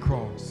barriers that he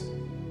crossed.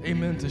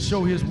 Amen. To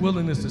show his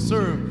willingness to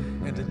serve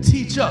and to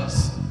teach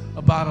us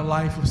about a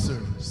life of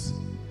service.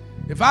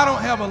 If I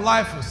don't have a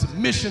life of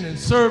submission and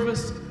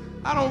service,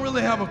 I don't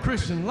really have a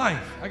Christian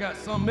life. I got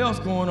something else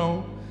going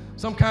on,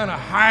 some kind of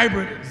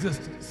hybrid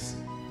existence.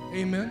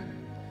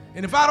 Amen.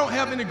 And if I don't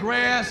have any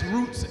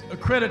grassroots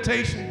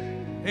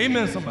accreditation,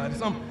 amen, somebody,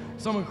 some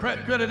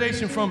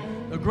accreditation from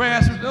the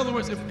grassroots. In other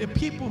words, if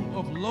people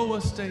of low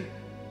estate,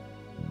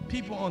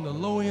 people on the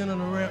low end of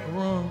the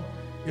rung,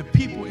 if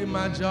people in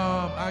my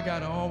job, I got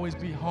to always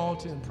be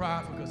haughty and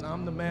prideful because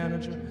I'm the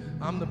manager,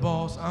 I'm the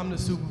boss, I'm the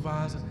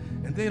supervisor,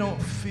 and they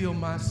don't feel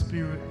my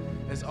spirit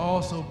as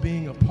also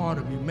being a part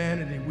of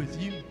humanity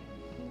with you,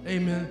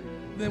 amen,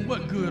 then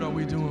what good are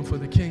we doing for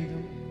the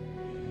kingdom?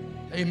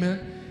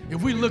 Amen.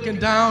 If we're looking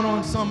down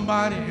on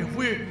somebody, if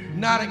we're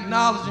not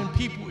acknowledging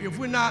people, if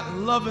we're not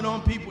loving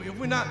on people, if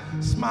we're not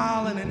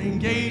smiling and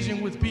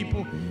engaging with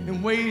people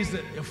in ways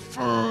that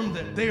affirm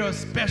that they are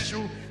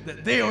special,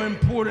 that they are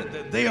important,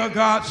 that they are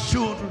God's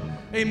children,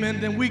 amen,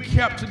 then we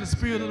capture the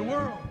spirit of the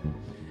world.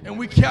 and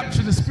we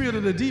capture the spirit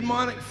of the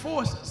demonic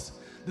forces.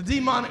 The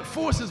demonic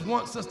forces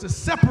wants us to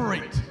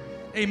separate.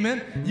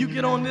 Amen. You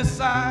get on this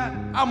side,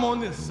 I'm on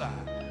this side.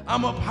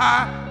 I'm up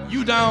high,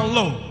 you down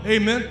low.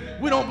 Amen.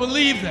 We don't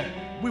believe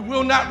that. We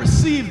will not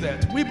receive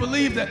that. We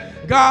believe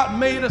that God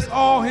made us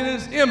all in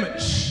his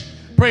image.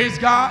 Praise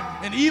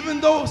God. And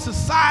even though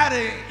society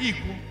ain't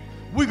equal,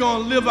 we're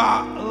going to live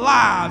our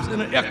lives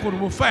in an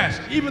equitable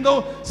fashion. Even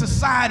though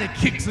society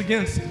kicks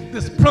against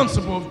this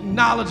principle of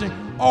acknowledging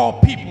all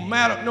people,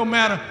 no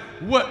matter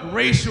what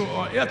racial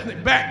or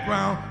ethnic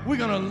background, we're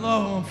going to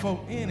love on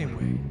folk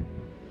anyway.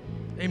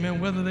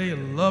 Amen, whether they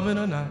love it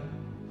or not.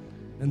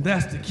 And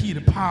that's the key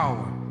to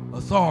power,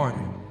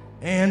 authority,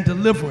 and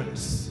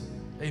deliverance.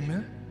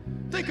 Amen.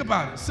 Think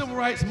about it. Civil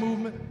rights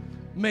movement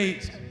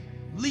made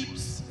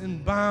leaps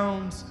and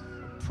bounds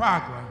of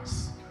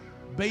progress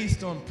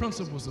based on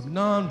principles of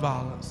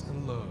nonviolence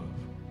and love.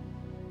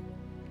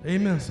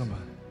 Amen,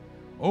 somebody.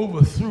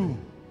 Overthrew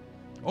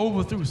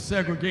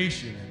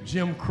segregation and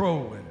Jim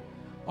Crow and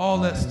all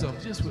that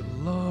stuff, just with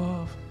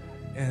love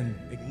and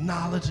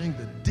acknowledging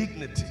the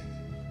dignity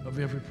of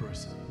every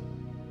person.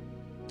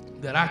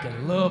 That I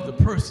can love the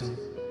person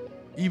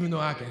even though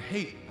I can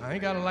hate. I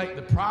ain't got to like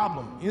the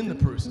problem in the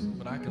person,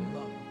 but I can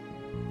love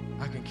them.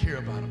 I can care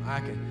about them.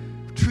 I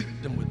can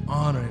treat them with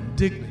honor and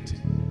dignity.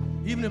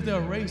 Even if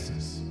they're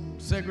racist,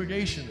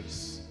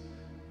 segregationists,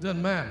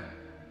 doesn't matter.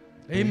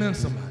 Amen,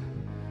 somebody.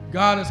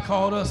 God has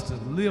called us to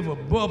live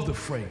above the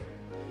fray.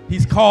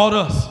 He's called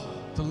us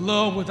to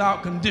love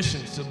without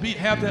conditions, to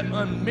have that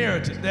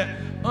unmerited, that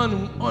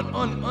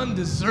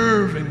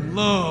undeserving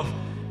love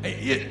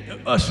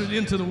ushered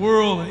into the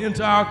world and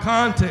into our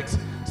context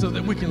so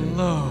that we can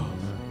love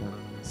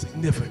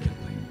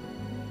significantly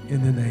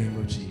in the name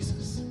of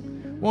Jesus.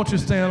 Won't you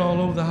stand all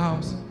over the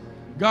house?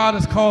 God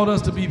has called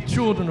us to be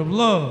children of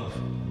love.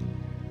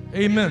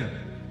 Amen.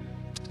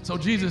 So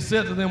Jesus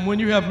said to them, when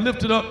you have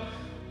lifted up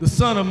the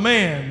Son of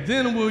Man,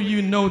 then will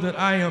you know that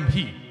I am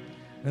he,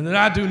 and that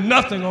I do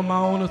nothing on my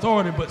own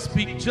authority, but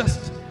speak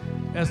just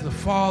as the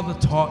Father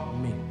taught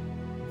me.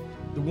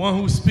 The one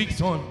who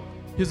speaks on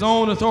his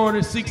own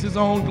authority seeks his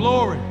own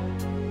glory,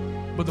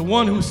 but the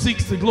one who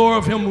seeks the glory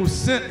of him who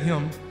sent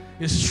him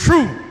is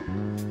true,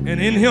 and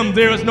in him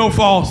there is no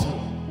falsehood.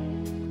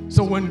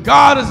 So when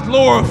God is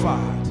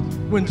glorified,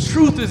 when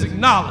truth is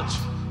acknowledged,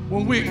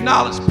 when we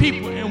acknowledge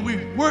people and we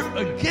work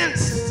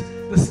against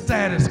the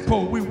status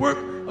quo, we work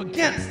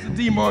against the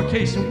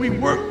demarcation, we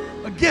work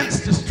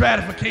against the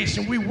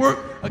stratification, we work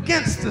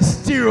against the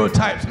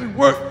stereotypes, we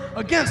work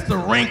against the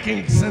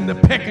rankings and the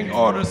pecking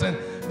orders and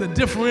the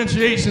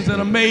differentiations that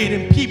are made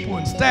in people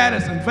and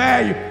status and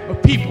value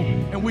of people,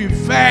 and we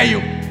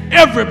value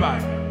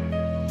everybody.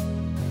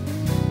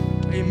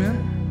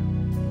 Amen.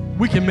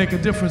 We can make a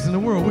difference in the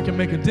world. We can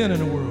make a dent in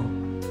the world.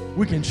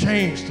 We can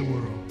change the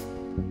world.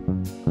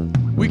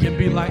 We can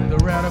be like the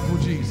radical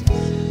Jesus.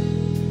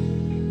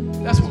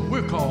 That's what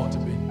we're called to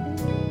be.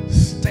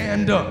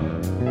 Stand up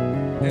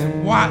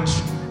and watch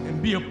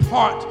and be a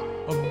part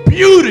of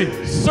beauty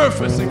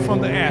surfacing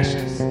from the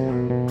ashes.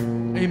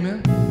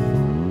 Amen.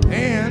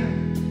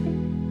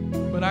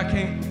 But I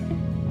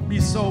can't be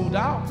sold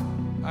out.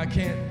 I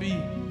can't be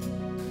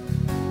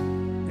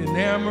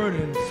enamored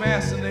and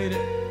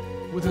fascinated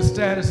with the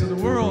status of the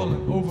world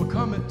and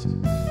overcome it.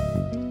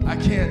 I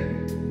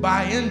can't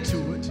buy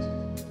into it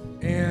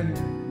and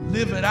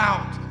live it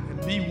out and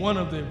be one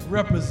of the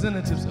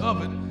representatives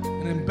of it,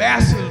 an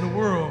ambassador to the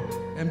world,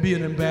 and be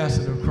an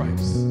ambassador of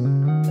Christ.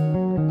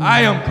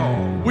 I am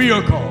called, we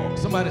are called.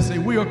 Somebody say,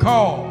 we are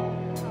called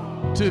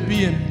to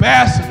be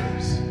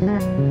ambassadors,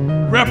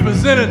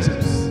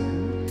 representatives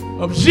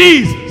of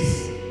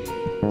Jesus.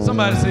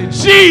 Somebody say,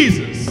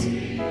 Jesus,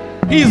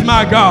 he's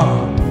my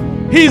God.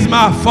 He's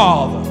my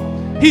Father.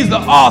 He's the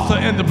author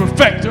and the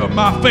perfecter of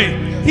my faith.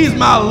 He's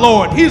my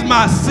Lord. He's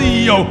my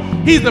CEO.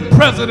 He's the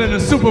president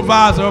and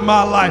supervisor of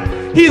my life.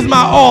 He's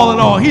my all in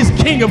all. He's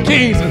King of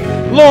kings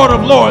and Lord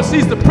of lords.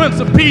 He's the Prince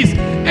of Peace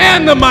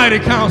and the mighty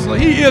counselor.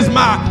 He is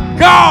my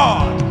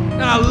God,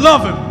 and I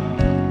love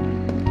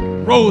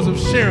him. Rose of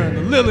Sharon,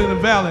 the lily in the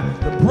valley,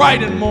 the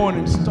bright and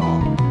morning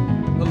star,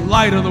 the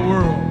light of the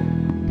world.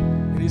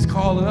 And he's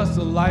calling us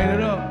to light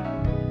it up.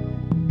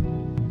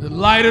 To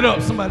light it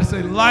up. Somebody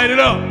say, light it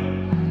up.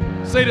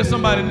 Say to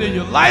somebody near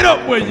you, light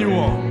up where you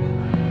are.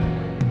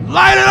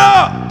 Light it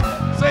up.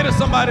 Say to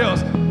somebody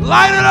else,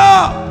 light it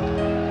up.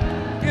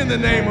 In the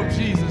name of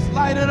Jesus,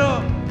 light it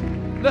up.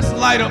 Let's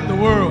light up the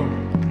world.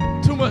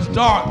 Too much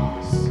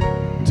darkness,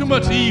 too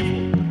much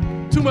evil,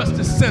 too much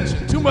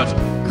dissension, too much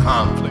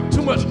conflict,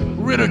 too much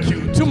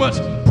ridicule, too much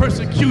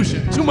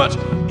persecution, too much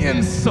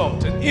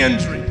insult and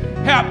injury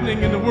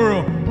happening in the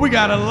world. We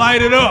got to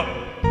light it up.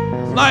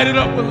 Light it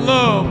up with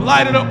love.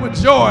 Light it up with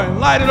joy.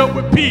 Light it up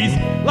with peace.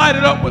 Light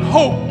it up with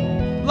hope.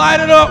 Light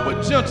it up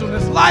with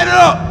gentleness. Light it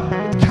up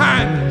with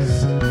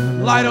kindness.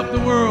 Light up the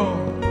world.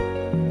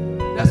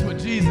 That's what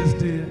Jesus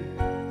did.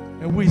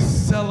 And we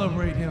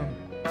celebrate him.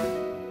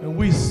 And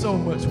we so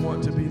much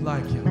want to be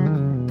like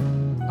him.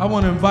 I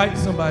want to invite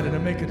somebody to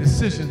make a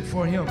decision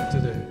for him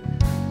today.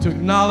 To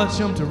acknowledge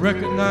him, to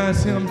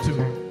recognize him, to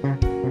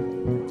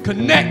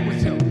connect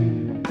with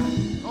him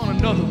on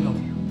another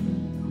level.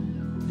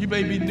 You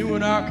may be new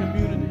in our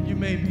community. You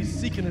may be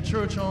seeking a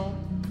church home.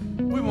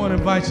 We want to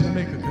invite you to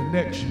make a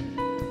connection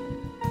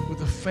with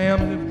the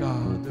family of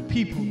God, the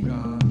people of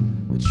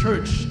God, the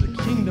church, the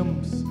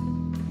kingdom's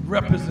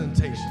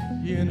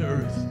representation here in the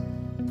earth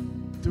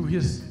through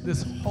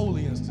this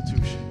holy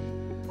institution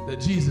that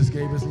Jesus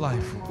gave his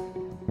life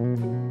for.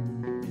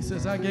 He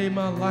says, I gave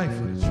my life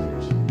for the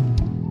church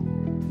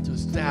to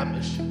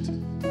establish it.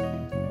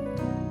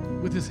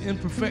 With its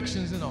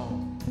imperfections and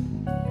all,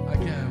 I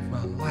gave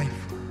my life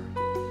for her.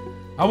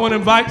 I want to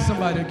invite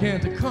somebody again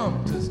to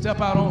come, to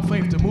step out on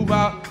faith, to move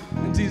out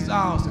into these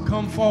aisles, to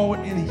come forward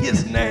in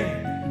his name.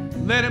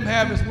 Let him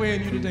have his way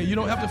in you today. You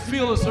don't have to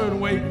feel a certain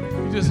way.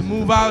 You just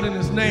move out in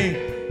his name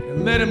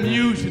and let him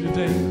use you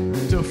today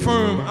to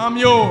affirm, I'm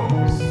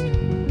yours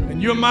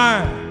and you're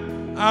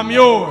mine. I'm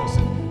yours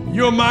and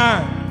you're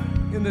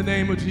mine in the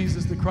name of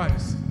Jesus the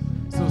Christ.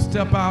 So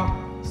step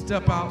out,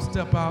 step out,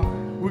 step out.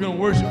 We're going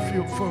to worship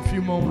for a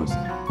few moments,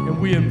 and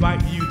we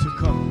invite you to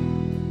come.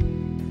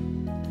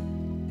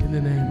 In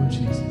the name of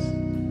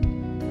Jesus,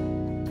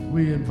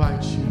 we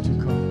invite you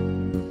to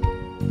come.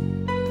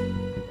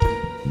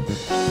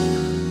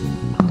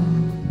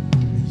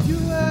 You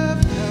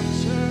have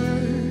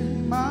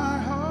captured my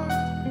heart,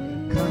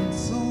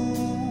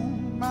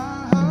 consumed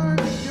my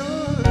heart with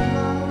your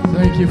love.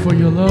 Thank you for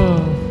your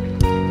love.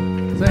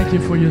 Thank you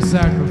for your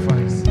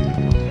sacrifice.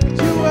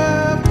 You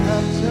have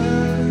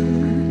captured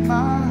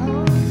my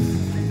heart,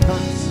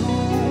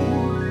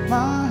 consumed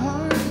my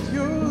heart with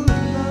your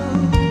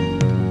love.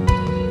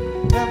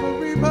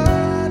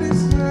 Everybody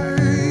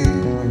say,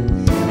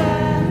 You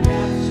have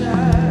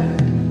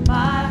captured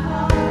my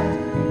heart,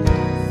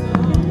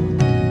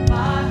 consumed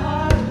my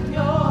heart with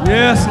your love.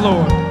 Yes,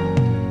 Lord.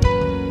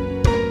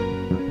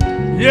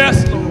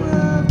 Yes, Lord.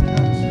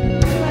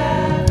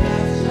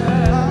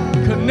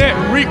 Connect,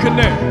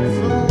 reconnect.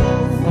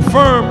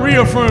 Affirm,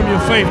 reaffirm your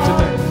faith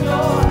today.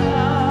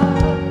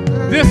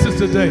 This is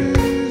the day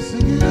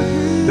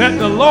that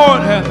the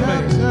Lord hath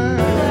made.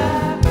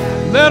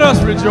 Let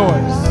us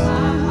rejoice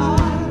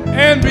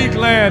and be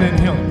glad in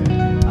him.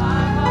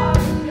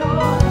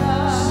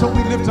 so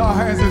we lift our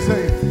hands and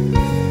say,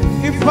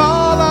 if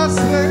all I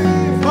say,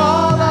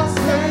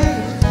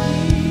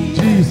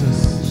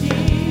 Jesus,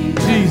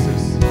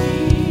 Jesus,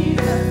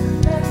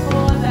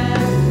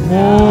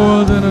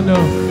 more than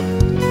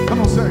enough.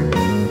 come on, say,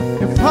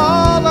 if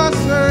all I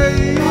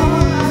say,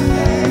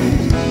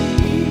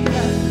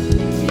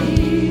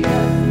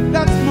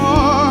 that's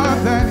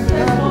more than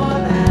enough.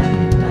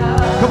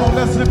 Come on,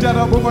 let's lift that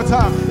up one more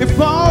time. If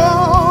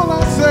all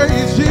I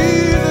say is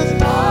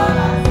Jesus,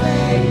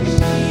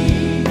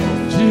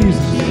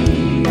 Jesus,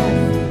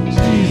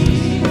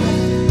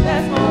 Jesus,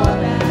 that's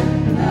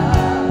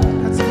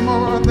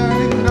more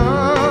than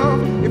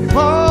enough. If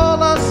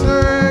all I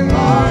say,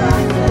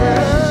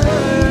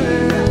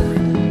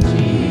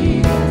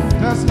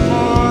 that's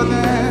more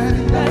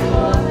than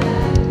enough.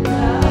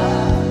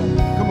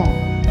 Come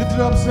on, lift it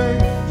up, say,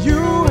 you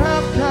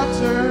have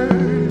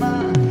captured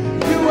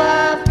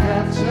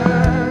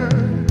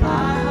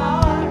My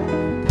heart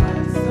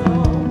and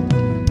soul,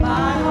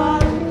 my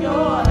heart with your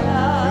love.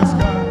 yes,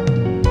 God.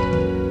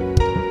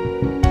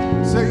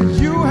 Say,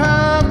 you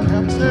have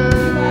captured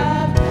You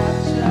have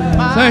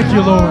captured Thank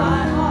you, Lord.